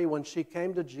Mary when she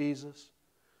came to Jesus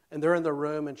and they're in the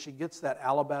room and she gets that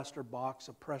alabaster box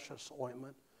of precious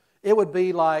ointment? It would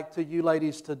be like to you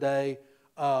ladies today,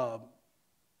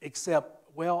 except,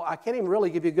 well, I can't even really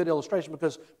give you a good illustration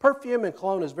because perfume and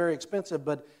cologne is very expensive,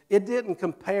 but it didn't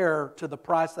compare to the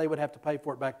price they would have to pay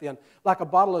for it back then. Like a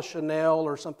bottle of Chanel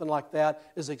or something like that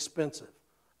is expensive.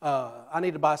 I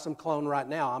need to buy some cologne right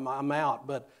now. I'm out,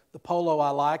 but the Polo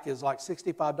I like is like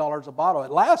 $65 a bottle. It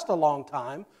lasts a long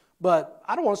time, but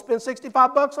I don't want to spend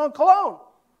 $65 on cologne.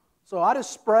 So I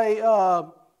just spray,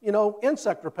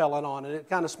 insect repellent on it. It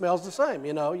kind of smells the same,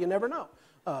 you never know.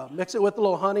 Mix it with a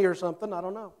little honey or something, I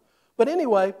don't know. But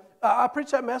anyway, I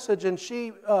preached that message, and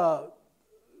she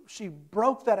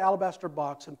broke that alabaster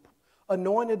box and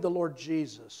anointed the Lord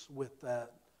Jesus with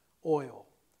that oil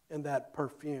and that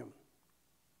perfume.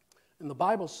 And the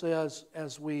Bible says,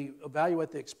 as we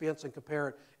evaluate the expense and compare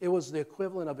it, it was the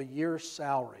equivalent of a year's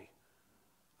salary,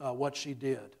 what she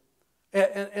did.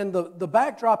 And the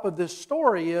backdrop of this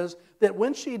story is that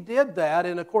when she did that,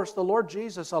 and of course the Lord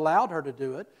Jesus allowed her to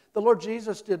do it, the Lord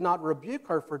Jesus did not rebuke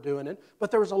her for doing it, but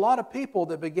there was a lot of people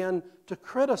that began to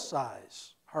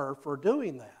criticize her for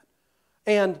doing that.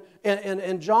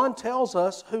 And John tells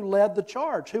us who led the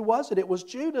charge. Who was it? It was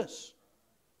Judas.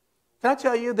 Can I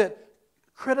tell you that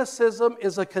criticism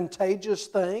is a contagious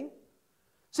thing?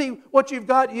 See, what you've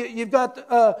got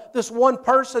this one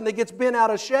person that gets bent out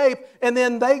of shape, and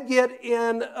then they get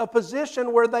in a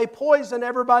position where they poison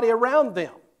everybody around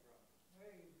them.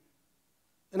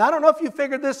 And I don't know if you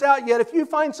figured this out yet. If you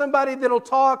find somebody that'll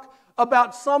talk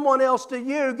about someone else to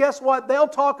you, guess what? They'll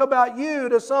talk about you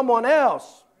to someone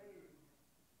else.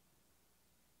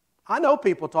 I know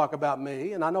people talk about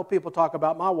me, and I know people talk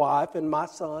about my wife and my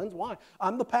sons. Why?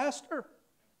 I'm the pastor.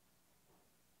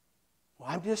 Well,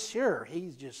 I'm just sure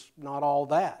he's just not all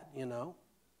that, you know.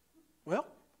 Well,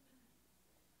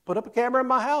 put up a camera in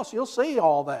my house, you'll see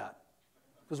all that.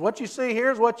 Because what you see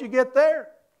here is what you get there.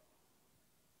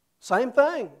 Same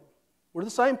thing. We're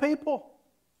the same people.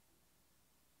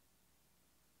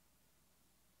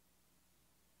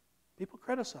 People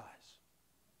criticize.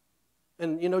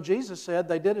 And, you know, Jesus said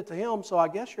they did it to him, so I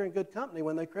guess you're in good company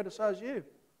when they criticize you.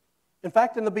 In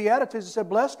fact, in the Beatitudes, it said,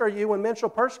 blessed are you when men shall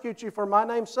persecute you for my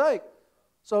name's sake.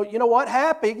 So, you know what?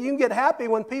 Happy. You can get happy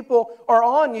when people are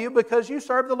on you because you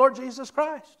serve the Lord Jesus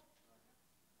Christ.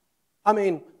 I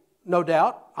mean, no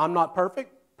doubt, I'm not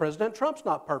perfect. President Trump's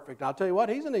not perfect. I'll tell you what,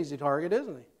 he's an easy target,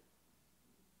 isn't he?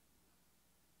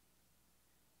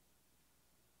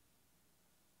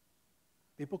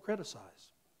 People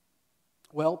criticize.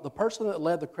 Well, the person that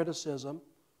led the criticism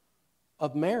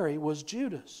of Mary was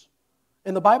Judas.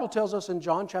 And the Bible tells us in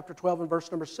John chapter 12 and verse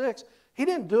number 6, he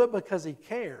didn't do it because he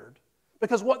cared.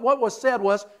 Because what was said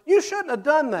was, you shouldn't have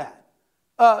done that.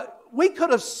 We could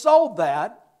have sold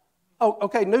that. Oh,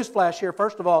 okay, newsflash here.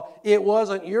 First of all, it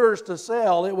wasn't yours to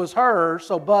sell. It was hers,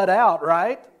 so butt out,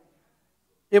 right?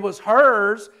 It was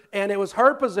hers, and it was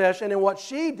her possession, and what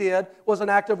she did was an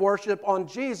act of worship on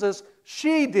Jesus.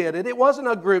 She did it. It wasn't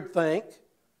a group think.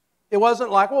 It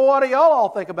wasn't like, well, what do y'all all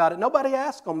think about it? Nobody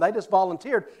asked them. They just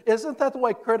volunteered. Isn't that the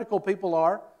way critical people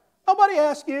are? Nobody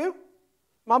asked you.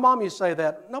 My mom used to say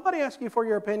that. Nobody asked you for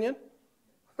your opinion.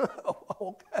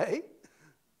 Okay.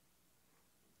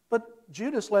 But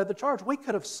Judas led the charge. We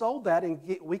could have sold that and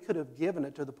we could have given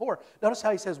it to the poor. Notice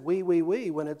how he says we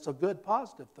when it's a good,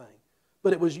 positive thing.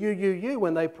 But it was you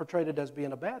when they portrayed it as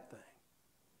being a bad thing.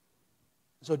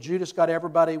 So Judas got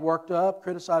everybody worked up,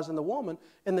 criticizing the woman.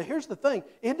 And here's the thing.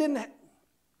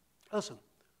 Listen,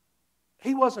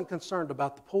 he wasn't concerned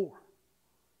about the poor.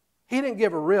 He didn't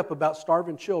give a rip about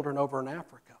starving children over in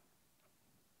Africa.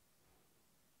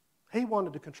 He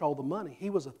wanted to control the money. He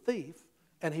was a thief,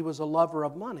 and he was a lover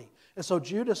of money. And so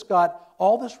Judas got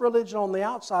all this religion on the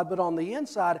outside, but on the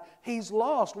inside, he's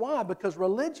lost. Why? Because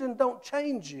religion don't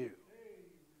change you.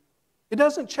 It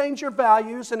doesn't change your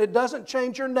values, and it doesn't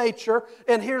change your nature.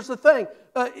 And here's the thing.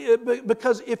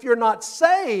 Because if you're not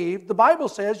saved, the Bible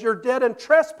says you're dead in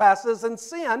trespasses and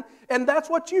sin, and that's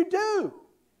what you do.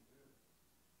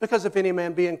 Because if any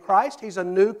man be in Christ, he's a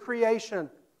new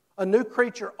creation, a new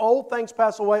creature. Old things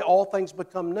pass away, all things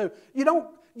become new. You don't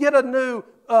get a new,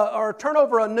 or turn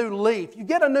over a new leaf. You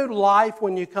get a new life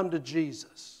when you come to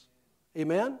Jesus.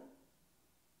 Amen?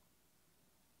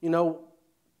 You know,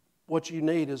 what you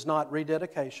need is not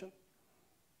rededication.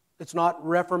 It's not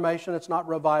reformation. It's not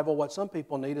revival. What some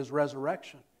people need is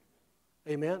resurrection.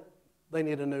 Amen? They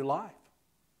need a new life.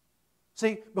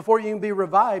 See, before you can be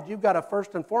revived, you've got to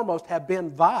first and foremost have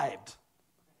been vived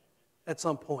at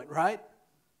some point, right?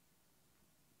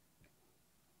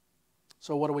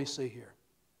 So what do we see here?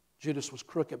 Judas was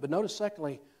crooked. But notice,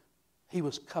 secondly, he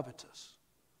was covetous.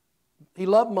 He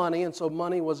loved money, and so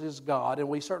money was his God. And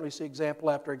we certainly see example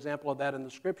after example of that in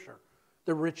the Scripture.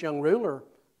 The rich young ruler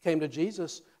came to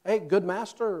Jesus. Hey, good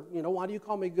master, why do you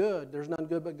call me good? There's none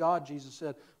good but God, Jesus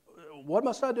said. What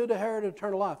must I do to inherit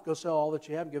eternal life? Go sell all that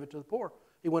you have and give it to the poor.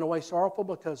 He went away sorrowful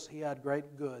because he had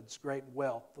great goods, great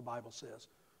wealth, the Bible says.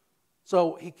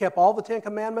 So he kept all the 10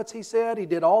 commandments, he said. He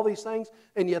did all these things.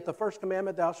 And yet the first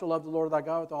commandment, thou shalt love the Lord thy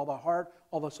God with all thy heart,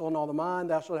 all thy soul, and all thy mind.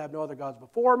 Thou shalt have no other gods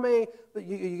before me.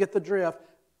 You get the drift.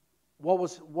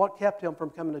 What kept him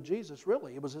from coming to Jesus,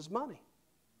 really? It was his money.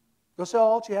 Go sell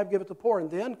all that you have, give it to the poor,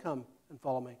 and then come and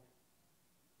follow me.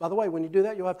 By the way, when you do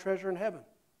that, you'll have treasure in heaven.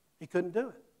 He couldn't do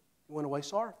it. He went away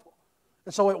sorrowful.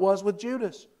 And so it was with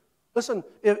Judas. Listen,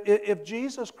 if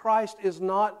Jesus Christ is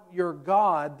not your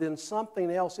God, then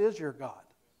something else is your God.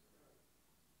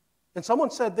 And someone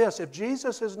said this, if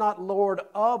Jesus is not Lord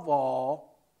of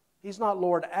all, he's not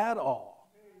Lord at all.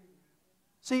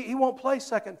 See, he won't play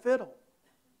second fiddle.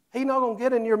 He's not going to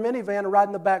get in your minivan and ride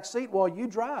in the back seat while you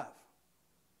drive.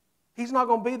 He's not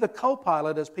going to be the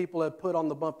co-pilot, as people have put on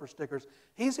the bumper stickers.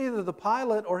 He's either the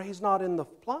pilot or he's not in the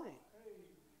plane.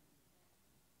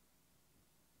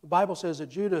 The Bible says that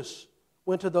Judas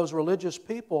went to those religious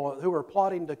people who were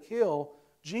plotting to kill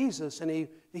Jesus, and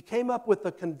he came up with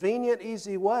a convenient,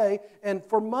 easy way, and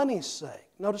for money's sake.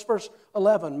 Notice verse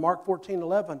 11, Mark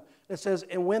 14:11. It says,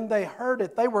 and when they heard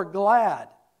it, they were glad,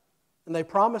 and they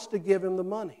promised to give him the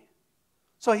money.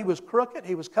 So he was crooked,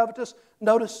 he was covetous.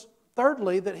 Notice,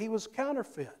 thirdly, that he was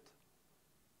counterfeit,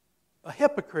 a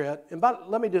hypocrite. And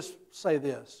let me just say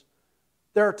this.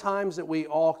 There are times that we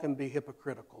all can be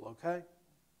hypocritical, okay?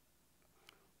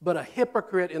 But a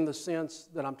hypocrite in the sense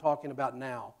that I'm talking about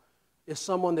now is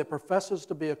someone that professes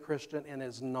to be a Christian and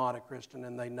is not a Christian,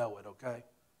 and they know it, okay?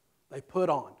 They put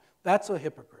on. That's a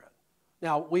hypocrite.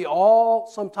 Now, we all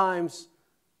sometimes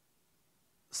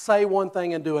say one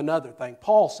thing and do another thing.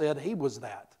 Paul said he was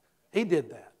that. He did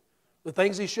that. The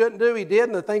things he shouldn't do, he did,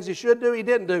 and the things he should do, he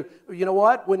didn't do. You know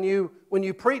what? When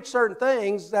you preach certain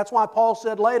things, that's why Paul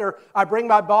said later, I bring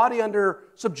my body under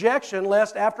subjection,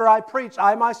 lest after I preach,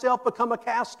 I myself become a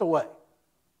castaway.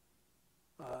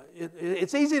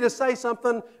 It's easy to say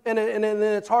something, and then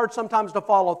it's hard sometimes to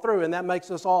follow through, and that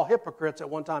makes us all hypocrites at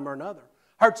one time or another.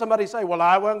 Heard somebody say, well,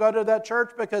 I won't go to that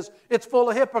church because it's full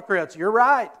of hypocrites. You're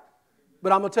right.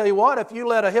 But I'm going to tell you what, if you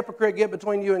let a hypocrite get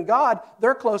between you and God,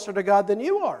 they're closer to God than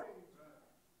you are.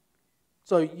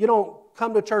 So you don't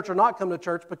come to church or not come to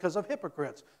church because of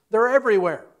hypocrites. They're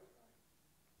everywhere.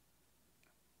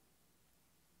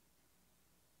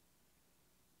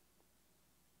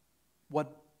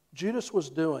 What Judas was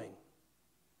doing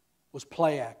was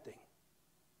play acting.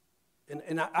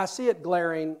 And I see it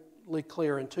glaringly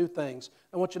clear in two things.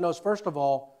 I want you to notice, first of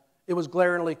all, it was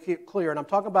glaringly clear. And I'm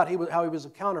talking about how he was a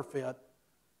counterfeit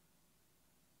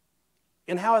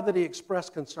and how that he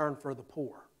expressed concern for the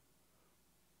poor.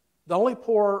 The only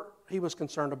poor he was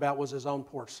concerned about was his own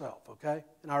poor self, okay?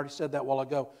 And I already said that a while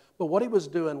ago. But what he was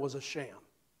doing was a sham.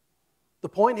 The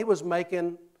point he was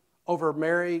making over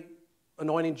Mary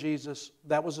anointing Jesus,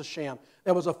 that was a sham.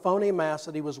 That was a phony mask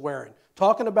that he was wearing.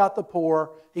 Talking about the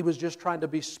poor, he was just trying to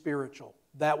be spiritual.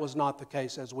 That was not the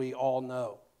case, as we all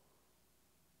know.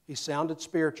 He sounded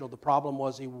spiritual. The problem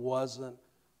was he wasn't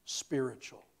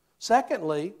spiritual.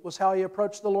 Secondly, was how he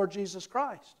approached the Lord Jesus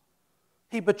Christ.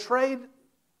 He betrayed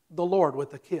the Lord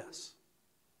with a kiss.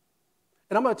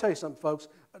 And I'm going to tell you something, folks.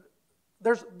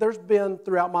 There's been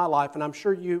throughout my life, and I'm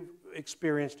sure you've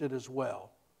experienced it as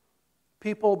well,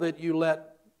 people that you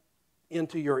let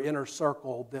into your inner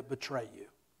circle that betray you.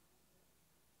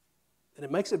 And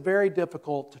it makes it very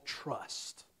difficult to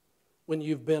trust when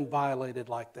you've been violated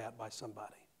like that by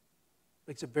somebody. It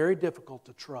makes it very difficult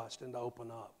to trust and to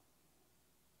open up.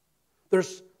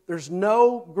 There's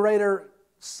no greater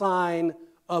sign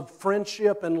of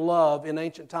friendship and love in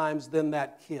ancient times than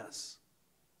that kiss.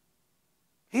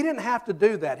 He didn't have to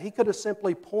do that. He could have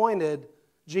simply pointed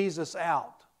Jesus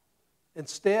out.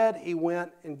 Instead, he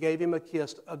went and gave him a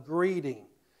kiss, a greeting.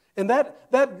 And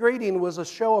that greeting was a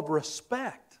show of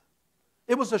respect.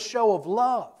 It was a show of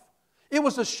love. It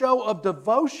was a show of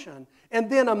devotion. And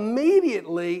then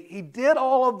immediately, he did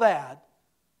all of that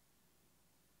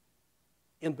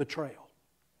in betrayal.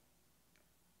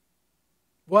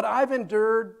 What I've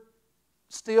endured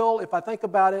still, if I think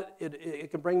about it,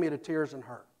 it can bring me to tears and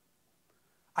hurt.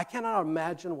 I cannot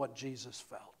imagine what Jesus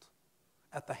felt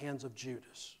at the hands of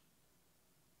Judas.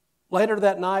 Later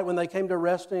that night when they came to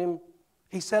arrest him,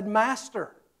 he said,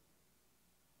 Master,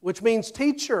 which means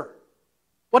teacher.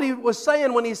 What he was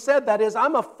saying when he said that is,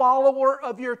 I'm a follower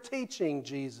of your teaching,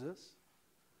 Jesus.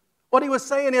 What he was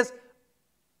saying is,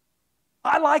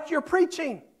 I like your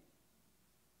preaching.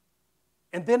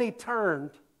 And then he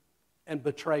turned and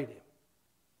betrayed him.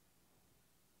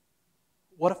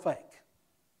 What a fake.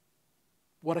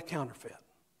 What a counterfeit.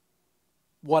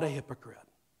 What a hypocrite.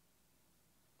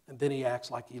 And then he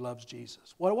acts like he loves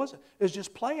Jesus. What was it? It was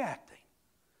just play acting.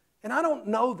 And I don't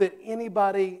know that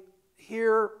anybody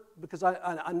here, because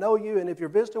I know you, and if you're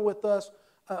visiting with us,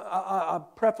 I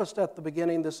prefaced at the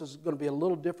beginning, this is going to be a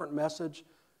little different message.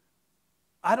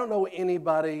 I don't know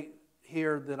anybody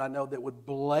here that I know that would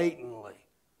blatantly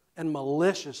and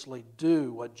maliciously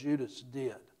do what Judas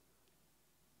did.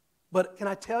 But can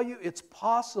I tell you, it's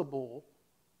possible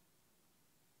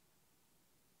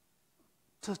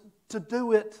to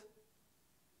do it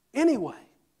anyway.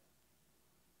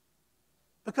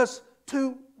 Because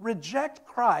to reject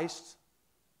Christ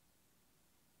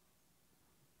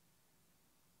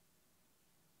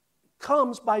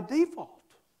comes by default.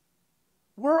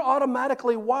 We're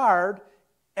automatically wired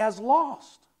as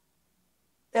lost.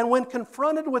 And when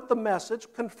confronted with the message,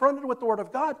 confronted with the Word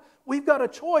of God, we've got a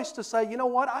choice to say, you know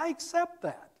what, I accept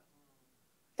that.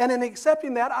 And in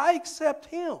accepting that, I accept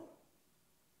Him.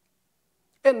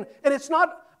 And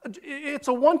it's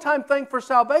a one-time thing for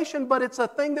salvation, but it's a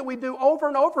thing that we do over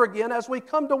and over again as we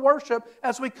come to worship,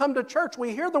 as we come to church.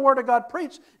 We hear the Word of God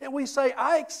preached, and we say,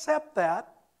 I accept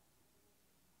that,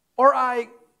 or I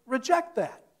reject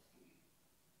that.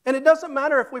 And it doesn't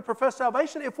matter if we profess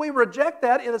salvation. If we reject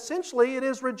that, essentially it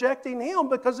is rejecting Him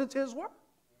because it's His Word.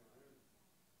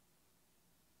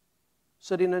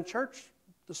 Sitting in church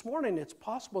this morning, it's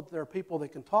possible that there are people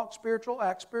that can talk spiritual,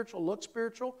 act spiritual, look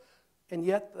spiritual, and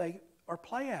yet they are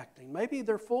play acting. Maybe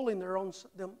they're fooling their own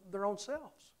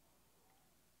selves.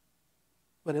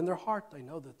 But in their heart, they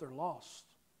know that they're lost.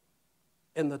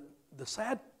 And the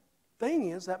sad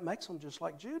thing is, that makes them just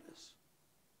like Judas.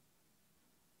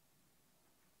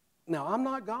 Now, I'm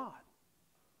not God,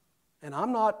 and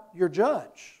I'm not your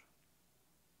judge.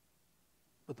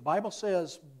 But the Bible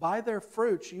says, by their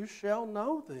fruits you shall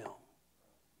know them.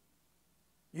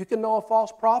 You can know a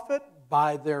false prophet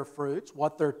by their fruits,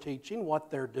 what they're teaching, what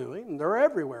they're doing, and they're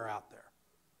everywhere out there.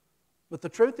 But the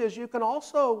truth is, you can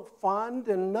also find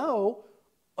and know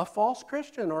a false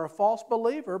Christian or a false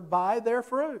believer by their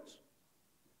fruits.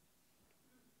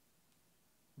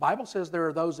 The Bible says there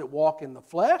are those that walk in the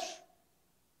flesh,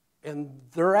 and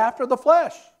they're after the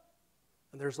flesh.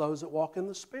 And there's those that walk in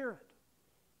the Spirit.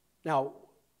 Now,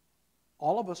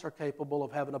 all of us are capable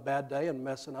of having a bad day and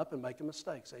messing up and making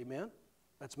mistakes. Amen?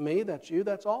 That's me, that's you,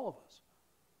 that's all of us.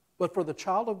 But for the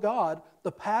child of God,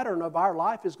 the pattern of our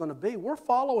life is going to be, we're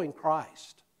following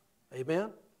Christ. Amen?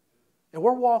 And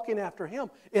we're walking after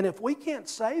Him. And if we can't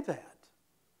say that,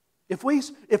 if we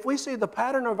see the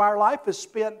pattern of our life is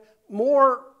spent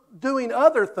more doing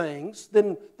other things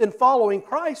than following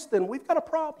Christ, then we've got a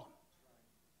problem.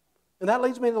 And that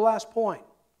leads me to the last point.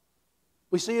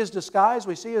 We see His disguise,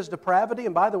 we see His depravity,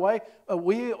 and by the way,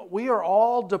 we are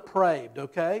all depraved,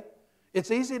 okay?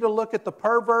 It's easy to look at the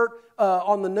pervert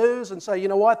on the news and say, you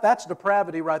know what, that's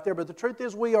depravity right there. But the truth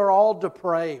is, we are all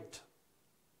depraved.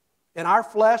 And our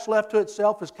flesh left to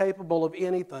itself is capable of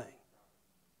anything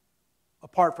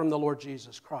apart from the Lord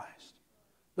Jesus Christ.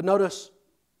 But notice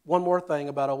one more thing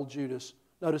about old Judas.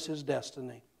 Notice his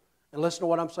destiny. And listen to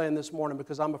what I'm saying this morning,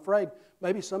 because I'm afraid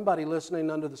maybe somebody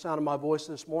listening under the sound of my voice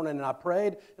this morning, and I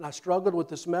prayed and I struggled with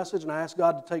this message and I asked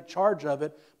God to take charge of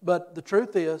it. But the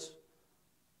truth is,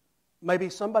 maybe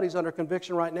somebody's under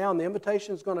conviction right now, and the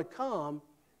invitation is going to come.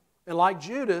 And like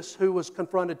Judas, who was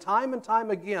confronted time and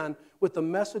time again with the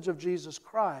message of Jesus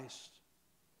Christ,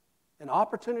 and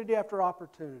opportunity after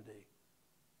opportunity,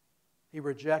 he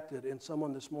rejected, and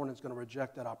someone this morning is going to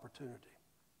reject that opportunity.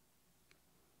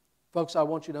 Folks, I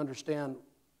want you to understand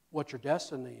what your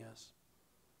destiny is.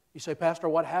 You say, Pastor,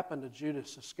 what happened to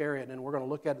Judas Iscariot? And we're going to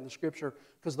look at it in the Scripture,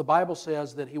 because the Bible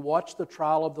says that he watched the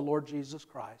trial of the Lord Jesus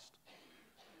Christ.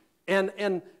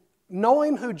 And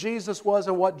knowing who Jesus was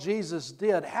and what Jesus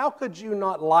did, how could you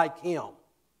not like Him?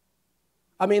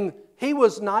 I mean, He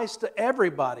was nice to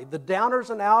everybody. The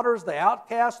downers and outers, the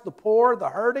outcasts, the poor, the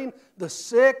hurting, the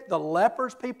sick, the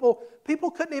lepers. People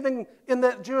couldn't even, in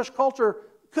that Jewish culture,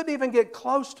 couldn't even get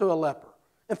close to a leper.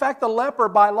 In fact, the leper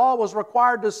by law was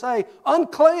required to say,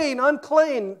 unclean,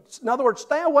 unclean. In other words,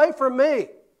 stay away from me.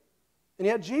 And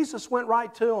yet Jesus went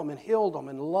right to them and healed them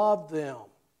and loved them.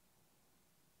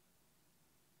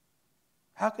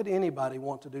 How could anybody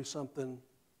want to do something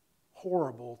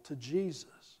horrible to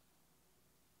Jesus?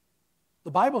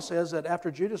 The Bible says that after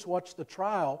Judas watched the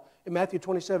trial in Matthew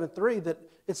 27:3, that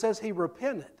it says he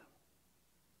repented.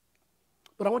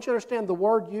 But I want you to understand the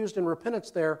word used in repentance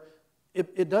there,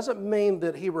 it doesn't mean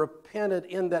that he repented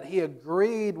in that he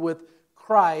agreed with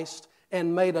Christ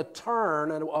and made a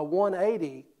turn, a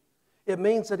 180. It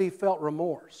means that he felt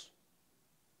remorse.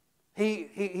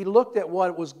 He looked at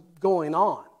what was going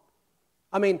on.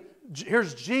 I mean,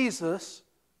 here's Jesus,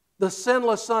 the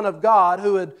sinless Son of God,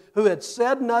 who had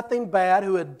said nothing bad,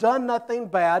 who had done nothing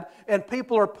bad, and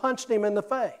people are punching Him in the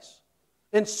face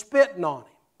and spitting on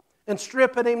Him and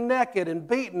stripping Him naked and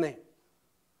beating Him.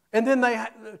 And then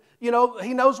He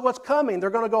knows what's coming. They're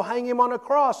going to go hang Him on a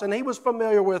cross. And He was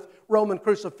familiar with Roman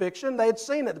crucifixion. They had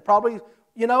seen it. Probably,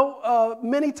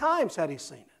 many times had He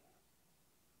seen it.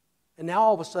 And now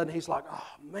all of a sudden He's like, oh,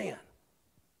 man.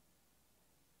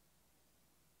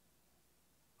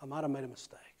 I might have made a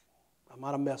mistake. I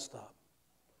might have messed up.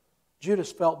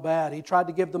 Judas felt bad. He tried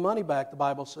to give the money back, the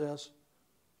Bible says,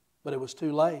 but it was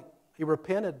too late. He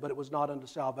repented, but it was not unto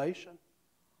salvation.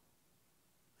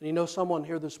 And you know, someone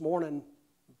here this morning,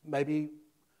 maybe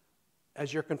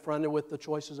as you're confronted with the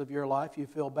choices of your life, you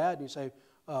feel bad and you say,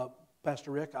 Pastor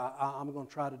Rick, I'm going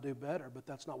to try to do better, but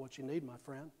that's not what you need, my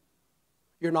friend.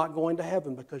 You're not going to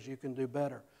heaven because you can do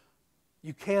better.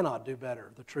 You cannot do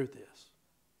better, the truth is.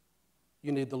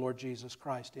 You need the Lord Jesus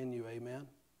Christ in you, amen?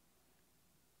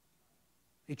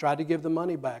 He tried to give the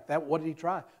money back. What did he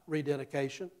try?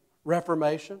 Rededication,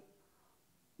 reformation.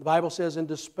 The Bible says in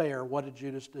despair, what did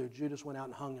Judas do? Judas went out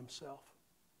and hung himself.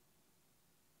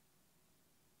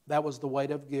 That was the weight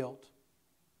of guilt.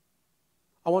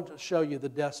 I want to show you the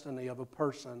destiny of a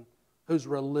person who's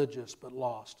religious but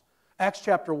lost. Acts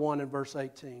chapter 1 and verse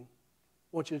 18. I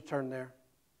want you to turn there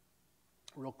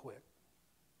real quick.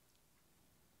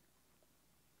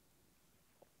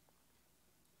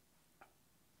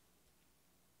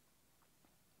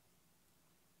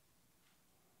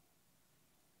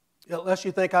 Unless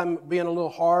you think I'm being a little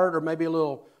hard or maybe a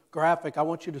little graphic, I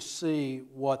want you to see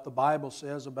what the Bible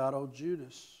says about old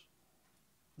Judas,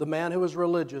 the man who was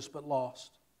religious but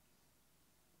lost.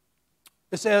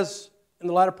 It says in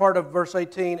the latter part of verse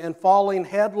 18, and falling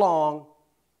headlong,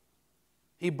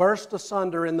 he burst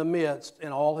asunder in the midst,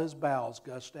 and all his bowels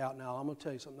gushed out. Now, I'm going to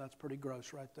tell you something that's pretty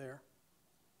gross right there.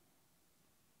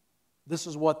 This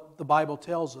is what the Bible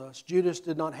tells us. Judas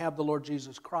did not have the Lord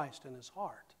Jesus Christ in his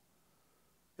heart.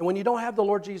 And when you don't have the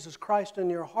Lord Jesus Christ in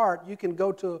your heart, you can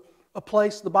go to a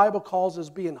place the Bible calls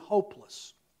as being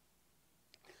hopeless.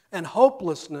 And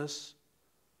hopelessness,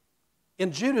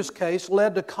 in Judas' case,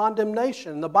 led to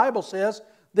condemnation. The Bible says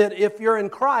that if you're in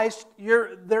Christ,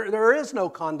 there is no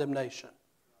condemnation.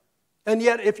 And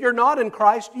yet, if you're not in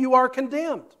Christ, you are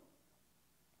condemned.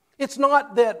 It's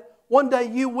not that one day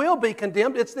you will be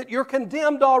condemned, it's that you're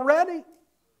condemned already.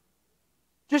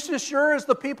 Just as sure as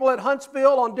the people at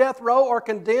Huntsville on death row are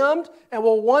condemned and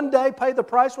will one day pay the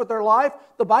price with their life,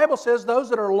 the Bible says those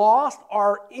that are lost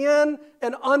are in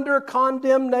and under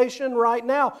condemnation right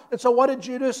now. And so what did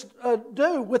Judas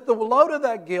do? With the load of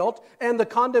that guilt and the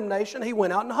condemnation, he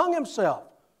went out and hung himself.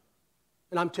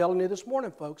 And I'm telling you this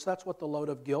morning, folks, that's what the load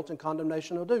of guilt and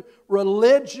condemnation will do.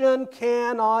 Religion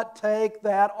cannot take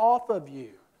that off of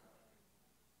you.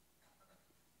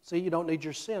 See, you don't need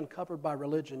your sin covered by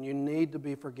religion. You need to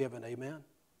be forgiven. Amen?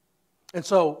 And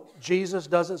so Jesus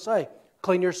doesn't say,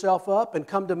 clean yourself up and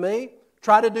come to me.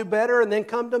 Try to do better and then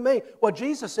come to me. Well,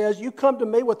 Jesus says, you come to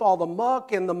me with all the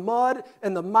muck and the mud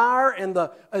and the mire and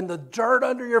the dirt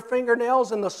under your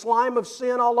fingernails and the slime of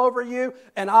sin all over you,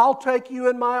 and I'll take you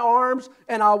in my arms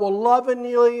and I will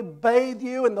lovingly bathe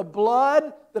you in the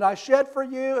blood that I shed for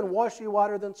you and wash you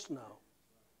whiter than snow.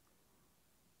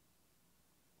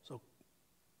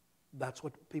 That's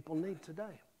what people need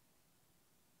today.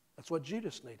 That's what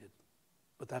Judas needed.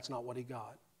 But that's not what he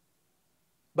got.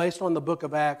 Based on the book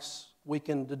of Acts, we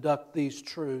can deduct these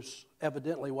truths.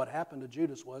 Evidently, what happened to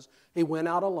Judas was he went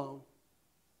out alone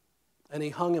and he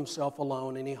hung himself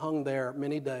alone, and he hung there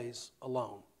many days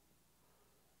alone.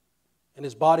 And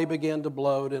his body began to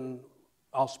bloat, and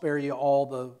I'll spare you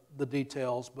all the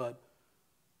details, but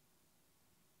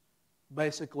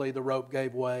basically the rope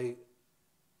gave way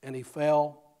and he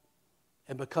fell.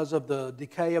 And because of the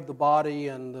decay of the body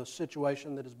and the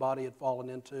situation that his body had fallen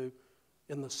into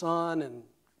in the sun and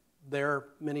there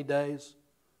many days,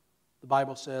 the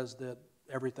Bible says that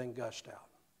everything gushed out.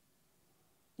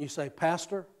 You say,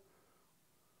 Pastor,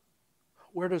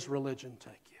 where does religion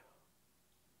take you?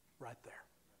 Right there.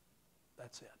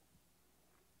 That's it.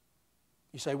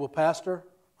 You say, well, Pastor,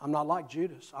 I'm not like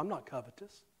Judas. I'm not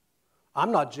covetous.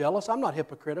 I'm not jealous. I'm not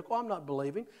hypocritical. I'm not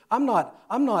believing. I'm not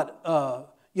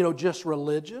just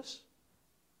religious.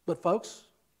 But folks,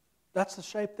 that's the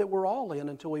shape that we're all in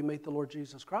until we meet the Lord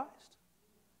Jesus Christ.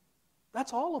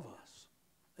 That's all of us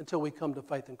until we come to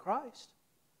faith in Christ.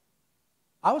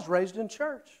 I was raised in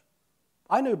church.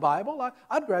 I knew Bible.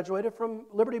 I'd graduated from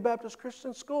Liberty Baptist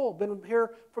Christian School. Been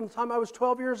here from the time I was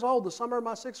 12 years old, the summer of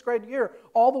my 6th grade year,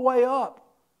 all the way up.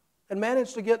 And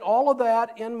managed to get all of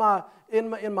that in my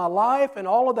life and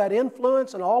all of that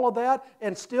influence and all of that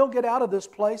and still get out of this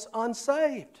place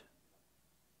unsaved.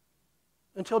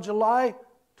 Until July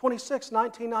 26,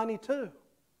 1992.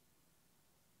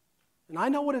 And I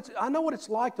know what it's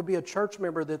like to be a church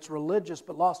member that's religious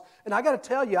but lost. And I got to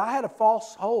tell you, I had a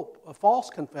false hope, a false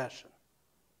confession.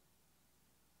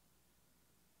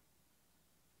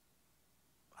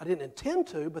 I didn't intend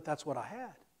to, but that's what I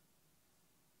had.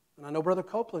 And I know Brother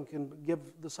Copeland can give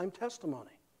the same testimony.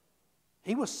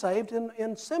 He was saved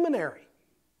in seminary.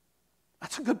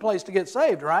 That's a good place to get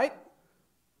saved, right?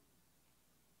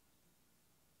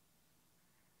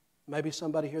 Maybe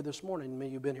somebody here this morning,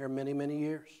 you've been here many, many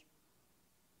years.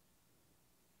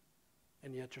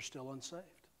 And yet you're still unsaved.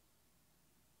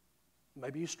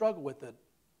 Maybe you struggle with it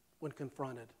when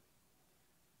confronted.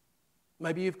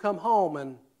 Maybe you've come home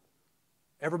and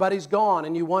everybody's gone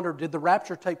and you wonder, did the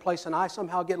rapture take place and I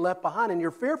somehow get left behind, and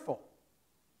you're fearful.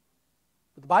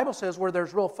 But the Bible says where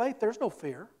there's real faith, there's no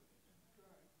fear.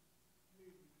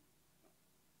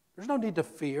 There's no need to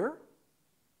fear.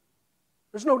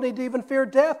 There's no need to even fear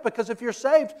death, because if you're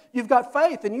saved, you've got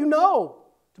faith and you know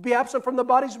to be absent from the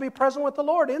body is to be present with the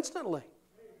Lord instantly.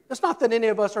 It's not that any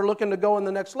of us are looking to go in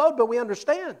the next load, but we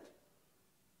understand.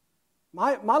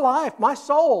 My life, my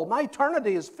soul, my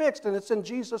eternity is fixed, and it's in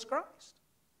Jesus Christ.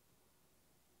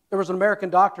 There was an American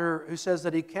doctor who says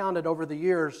that he counted over the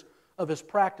years of his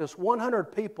practice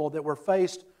 100 people that were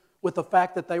faced with the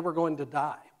fact that they were going to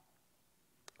die.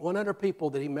 100 people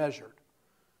that he measured.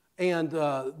 And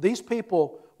these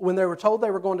people, when they were told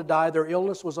they were going to die, their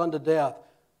illness was unto death.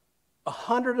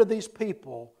 100 of these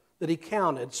people that he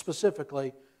counted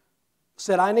specifically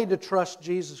said, I need to trust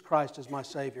Jesus Christ as my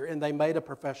Savior. And they made a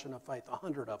profession of faith,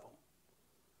 100 of them.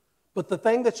 But the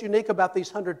thing that's unique about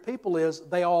these 100 people is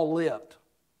they all lived.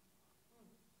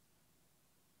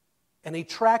 And he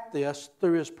tracked this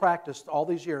through his practice all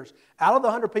these years. Out of the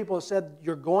 100 people that said,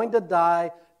 you're going to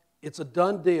die, it's a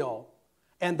done deal,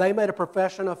 and they made a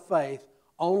profession of faith,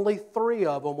 only 3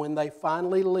 of them, when they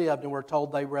finally lived and were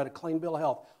told they were at a clean bill of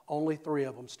health, only 3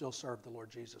 of them still served the Lord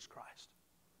Jesus Christ.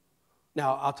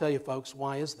 Now, I'll tell you folks,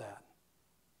 why is that?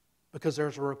 Because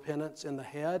there's a repentance in the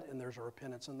head and there's a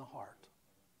repentance in the heart.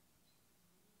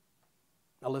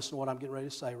 Now listen to what I'm getting ready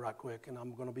to say right quick, and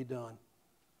I'm going to be done.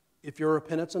 If your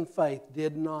repentance and faith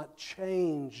did not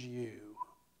change you,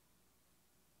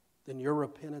 then your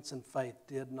repentance and faith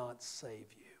did not save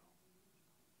you.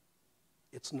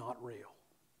 It's not real.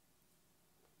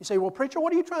 You say, well, preacher,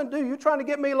 what are you trying to do? You trying to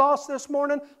get me lost this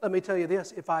morning? Let me tell you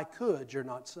this. If I could, you're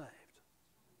not saved.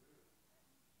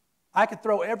 I could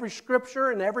throw every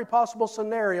scripture and every possible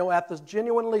scenario at this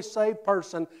genuinely saved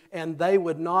person, and they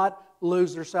would not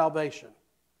lose their salvation.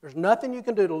 There's nothing you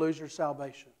can do to lose your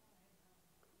salvation.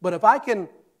 But if I can,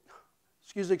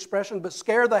 excuse the expression, but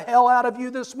scare the hell out of you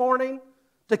this morning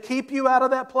to keep you out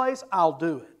of that place, I'll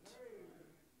do it.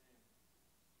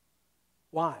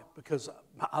 Why? Because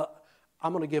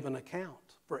I'm going to give an account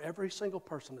for every single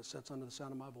person that sits under the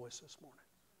sound of my voice this morning.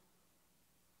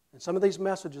 And some of these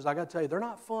messages, I got to tell you, they're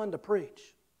not fun to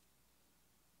preach.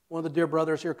 One of the dear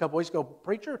brothers here a couple weeks ago,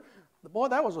 preacher, boy,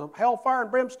 that was a hellfire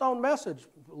and brimstone message.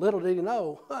 Little did he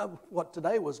know what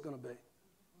today was going to be.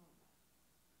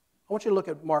 I want you to look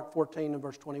at Mark 14 and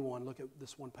verse 21. Look at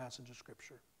this one passage of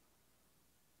Scripture.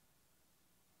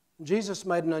 Jesus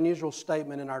made an unusual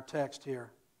statement in our text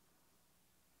here.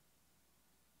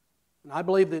 And I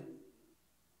believe that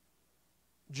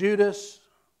Judas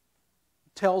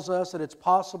tells us that it's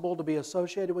possible to be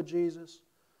associated with Jesus.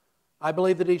 I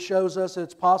believe that he shows us that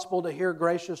it's possible to hear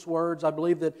gracious words. I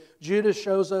believe that Judas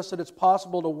shows us that it's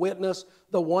possible to witness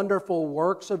the wonderful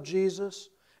works of Jesus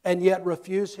and yet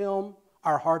refuse him,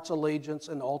 our heart's allegiance,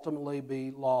 and ultimately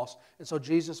be lost. And so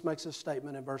Jesus makes a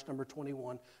statement in verse number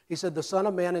 21. He said, the Son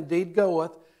of Man indeed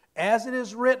goeth, as it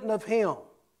is written of him.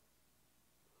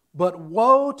 But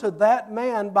woe to that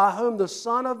man by whom the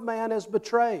Son of Man is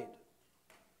betrayed.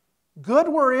 Good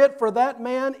were it for that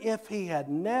man if he had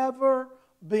never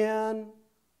been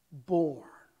born.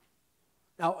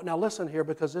 Now listen here,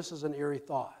 because this is an eerie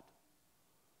thought.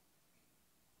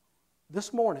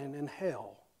 This morning in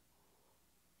hell,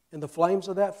 in the flames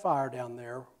of that fire down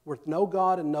there, with no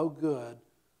God and no good,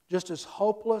 just as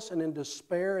hopeless and in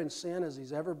despair and sin as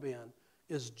he's ever been,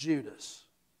 is Judas.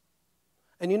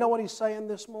 And you know what he's saying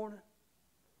this morning?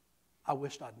 I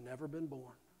wished I'd never been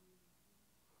born.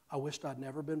 I wished I'd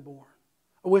never been born.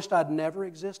 I wished I'd never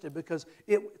existed, because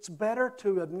it's better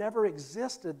to have never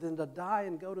existed than to die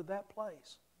and go to that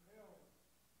place.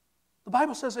 The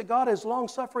Bible says that God is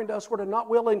long-suffering to us, we're not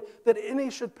willing that any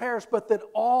should perish, but that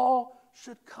all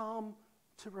should come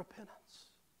to repentance.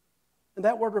 And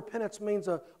that word repentance means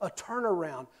a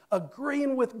turnaround,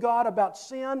 agreeing with God about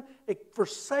sin,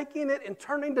 forsaking it, and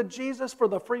turning to Jesus for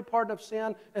the free pardon of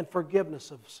sin and forgiveness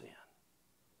of sin.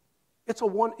 It's a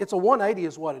 180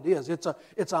 is what it is.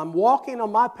 It's I'm walking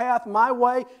on my path, my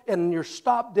way, and you're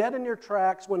stopped dead in your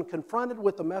tracks when confronted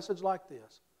with a message like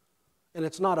this. And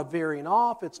it's not a veering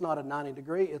off, it's not a 90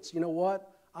 degree, it's, you know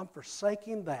what? I'm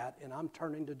forsaking that and I'm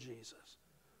turning to Jesus.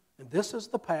 And this is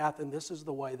the path and this is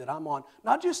the way that I'm on.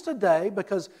 Not just today,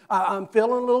 because I'm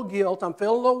feeling a little guilt, I'm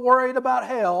feeling a little worried about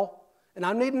hell, and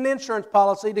I need an insurance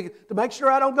policy to make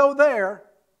sure I don't go there.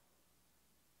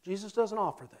 Jesus doesn't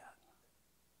offer that.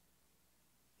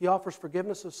 He offers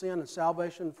forgiveness of sin and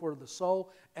salvation for the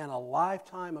soul and a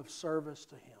lifetime of service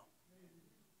to Him.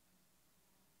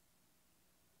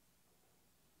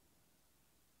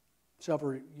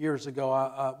 Several years ago,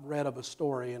 I read of a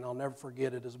story, and I'll never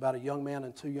forget it. It was about a young man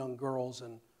and 2 young girls,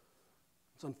 and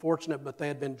it's unfortunate, but they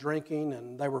had been drinking,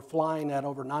 and they were flying at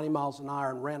over 90 miles an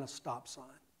hour and ran a stop sign.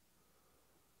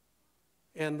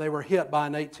 And they were hit by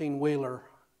an 18-wheeler.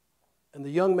 And the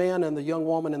young man and the young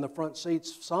woman in the front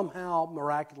seats somehow,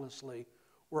 miraculously,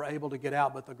 were able to get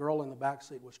out, but the girl in the back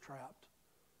seat was trapped.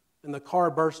 And the car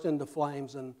burst into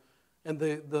flames, and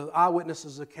the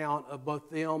eyewitnesses' account of both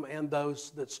them and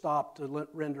those that stopped to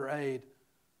render aid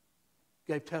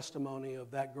gave testimony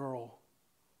of that girl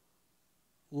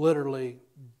literally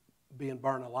being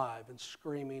burned alive and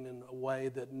screaming in a way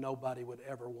that nobody would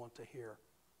ever want to hear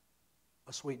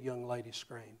a sweet young lady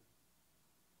scream.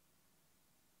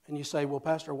 And you say, well,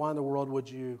 Pastor, why in the world would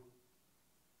you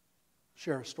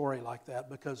share a story like that?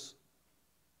 Because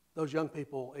those young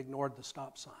people ignored the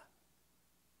stop sign.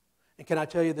 And can I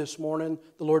tell you this morning,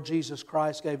 the Lord Jesus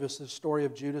Christ gave us the story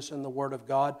of Judas in the Word of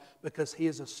God because he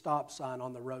is a stop sign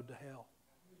on the road to hell.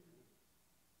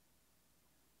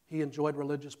 He enjoyed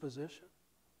religious position.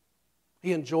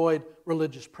 He enjoyed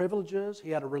religious privileges.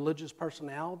 He had a religious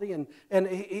personality, and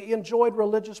he enjoyed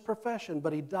religious profession,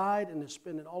 but he died and is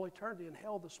spending all eternity in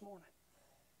hell this morning.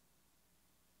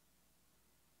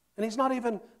 And he's not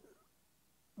even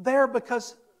there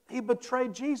because he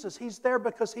betrayed Jesus. He's there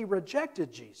because he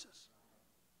rejected Jesus.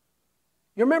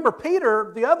 You remember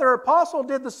Peter, the other apostle,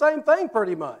 did the same thing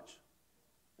pretty much.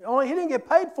 Only he didn't get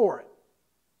paid for it.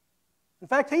 In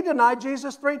fact, he denied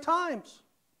Jesus 3 times.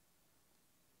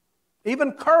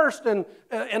 Even cursed and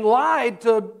lied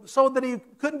so that he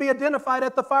couldn't be identified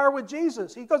at the fire with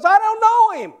Jesus. He goes, I don't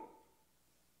know him.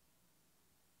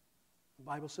 The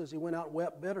Bible says he went out and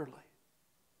wept bitterly.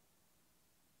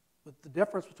 But the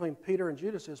difference between Peter and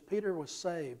Judas is Peter was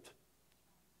saved.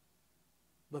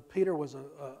 But Peter was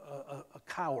a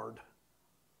coward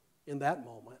in that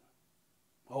moment.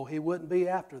 Oh, he wouldn't be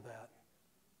after that.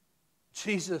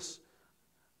 Jesus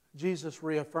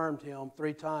reaffirmed him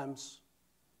 3 times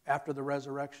after the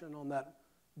resurrection on that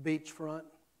beach front.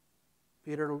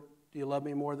 Peter, do you love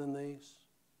me more than these?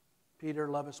 Peter,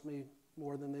 lovest me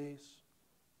more than these?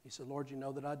 He said, Lord, you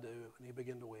know that I do. And he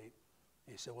began to weep.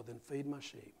 He said, well, then feed my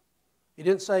sheep. He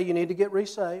didn't say you need to get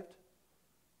resaved.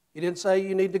 He didn't say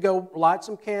you need to go light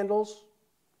some candles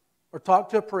or talk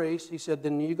to a priest. He said,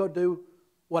 then you go do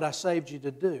what I saved you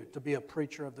to do, to be a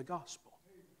preacher of the gospel.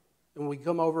 And we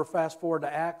come over, fast forward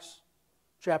to Acts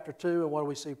chapter 2, and what do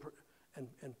we see?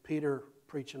 And Peter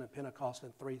preaching at Pentecost,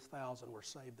 and 3,000 were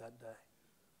saved that day.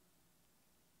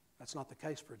 That's not the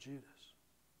case for Judas.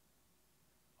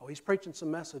 Oh, he's preaching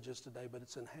some messages today, but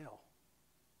it's in hell.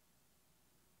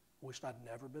 Wished I'd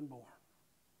never been born.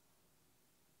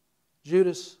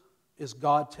 Judas is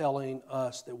God telling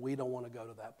us that we don't want to go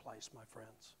to that place, my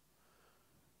friends.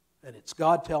 And it's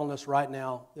God telling us right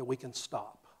now that we can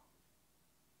stop.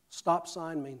 Stop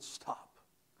sign means stop.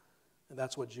 And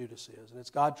that's what Judas is. And it's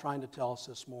God trying to tell us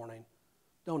this morning,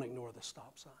 don't ignore the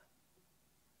stop sign.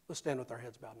 Let's stand with our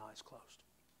heads bowed and eyes closed.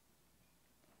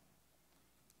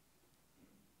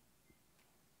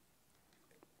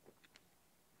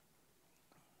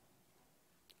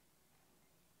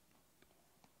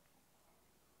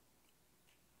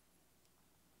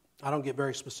 I don't get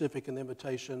very specific in the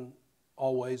invitation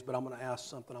always, but I'm going to ask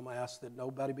something. I'm going to ask that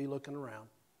nobody be looking around.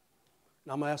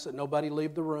 And I'm going to ask that nobody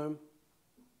leave the room.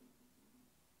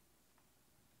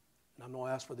 And I'm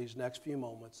going to ask for these next few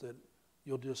moments that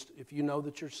you'll just, if you know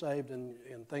that you're saved and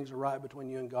things are right between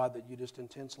you and God, that you just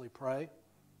intensely pray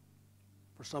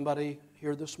for somebody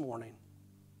here this morning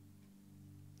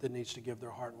that needs to give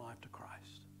their heart and life to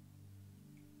Christ.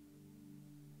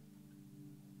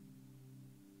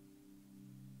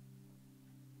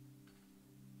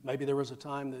 Maybe there was a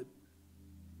time that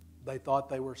they thought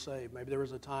they were saved. Maybe there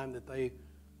was a time that they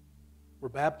were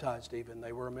baptized even.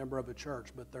 They were a member of a church,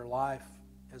 but their life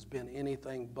has been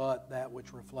anything but that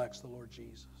which reflects the Lord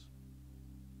Jesus.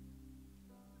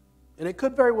 And it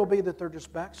could very well be that they're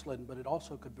just backslidden, but it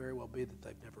also could very well be that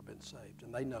they've never been saved,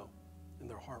 and they know in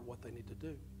their heart what they need to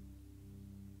do.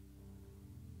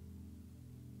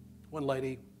 One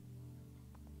lady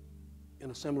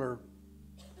in a similar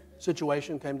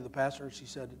situation came to the pastor and she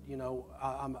said, you know,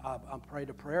 I'm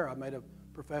prayed a prayer. I made a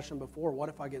profession before. What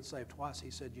if I get saved twice? He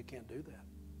said, you can't do that.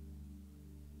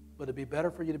 But it'd be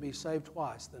better for you to be saved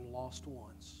twice than lost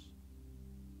once.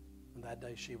 And that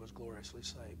day she was gloriously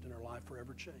saved and her life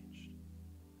forever changed.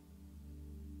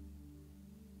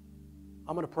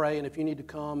 I'm going to pray, and if you need to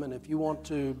come and if you want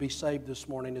to be saved this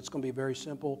morning, it's going to be very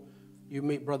simple. You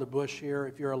meet Brother Bush here.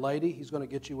 If you're a lady, he's going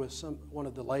to get you with one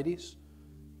of the ladies.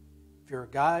 If you're a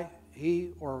guy,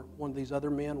 he or one of these other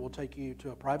men will take you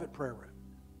to a private prayer room,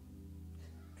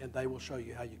 and they will show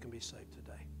you how you can be saved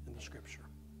today in the Scripture.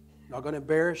 I'm not going to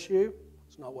embarrass you.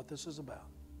 It's not what this is about.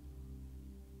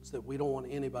 It's that we don't want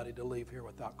anybody to leave here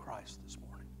without Christ this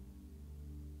morning.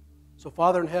 So,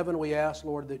 Father in heaven, we ask,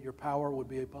 Lord, that your power would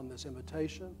be upon this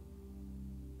invitation,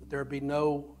 that there be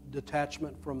no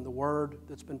detachment from the word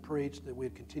that's been preached, that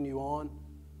we'd continue on,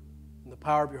 and the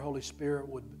power of your Holy Spirit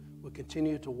would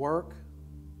continue to work.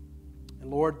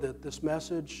 And Lord, that this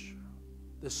message,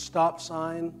 this stop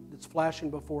sign that's flashing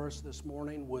before us this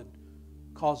morning would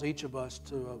cause each of us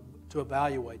to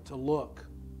evaluate, to look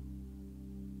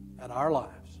at our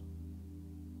lives,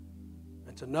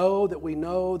 and to know that we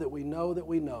know that we know that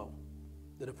we know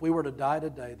that if we were to die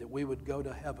today, that we would go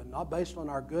to heaven, not based on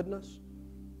our goodness,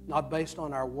 not based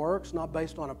on our works, not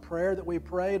based on a prayer that we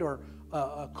prayed or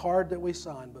a card that we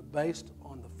signed, but based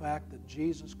on the fact that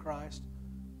Jesus Christ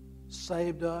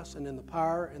saved us, and in the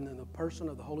power and in the person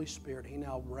of the Holy Spirit, He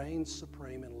now reigns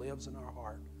supreme and lives in our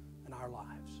heart and our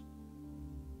lives.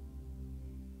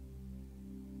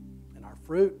 And our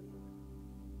fruit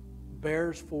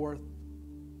bears forth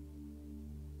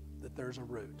that there's a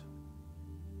root,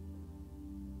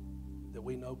 that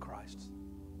we know Christ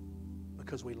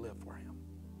because we live for Him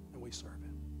and we serve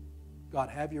Him. God,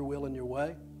 have your will and your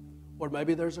way. Or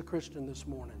maybe there's a Christian this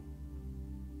morning.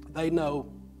 They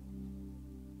know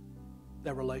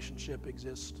that relationship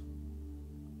exists.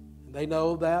 And they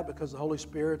know that because the Holy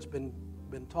Spirit's been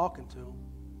talking to them.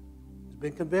 He's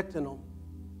been convicting them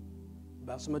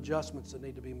about some adjustments that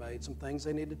need to be made, some things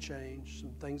they need to change,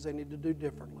 some things they need to do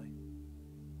differently.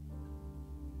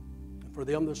 And for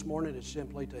them this morning, it's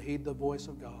simply to heed the voice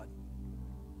of God.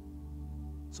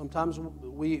 Sometimes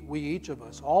we each of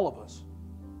us, all of us,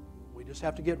 we just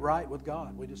have to get right with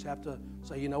God. We just have to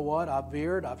say, you know what, I've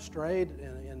veered, I've strayed,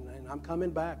 and I'm coming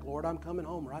back. Lord, I'm coming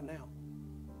home right now.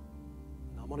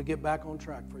 And I'm going to get back on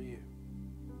track for you.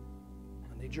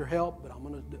 I need your help, but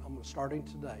I'm starting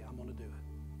today. I'm going to do it.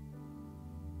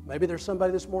 Maybe there's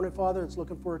somebody this morning, Father, that's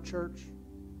looking for a church.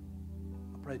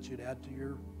 I pray that you'd add to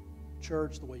your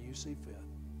church the way you see fit.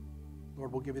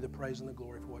 Lord, we'll give you the praise and the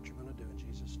glory for what you're going to do in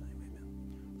Jesus' name. Amen.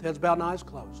 With heads bowed and eyes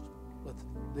closed,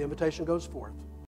 the invitation goes forth.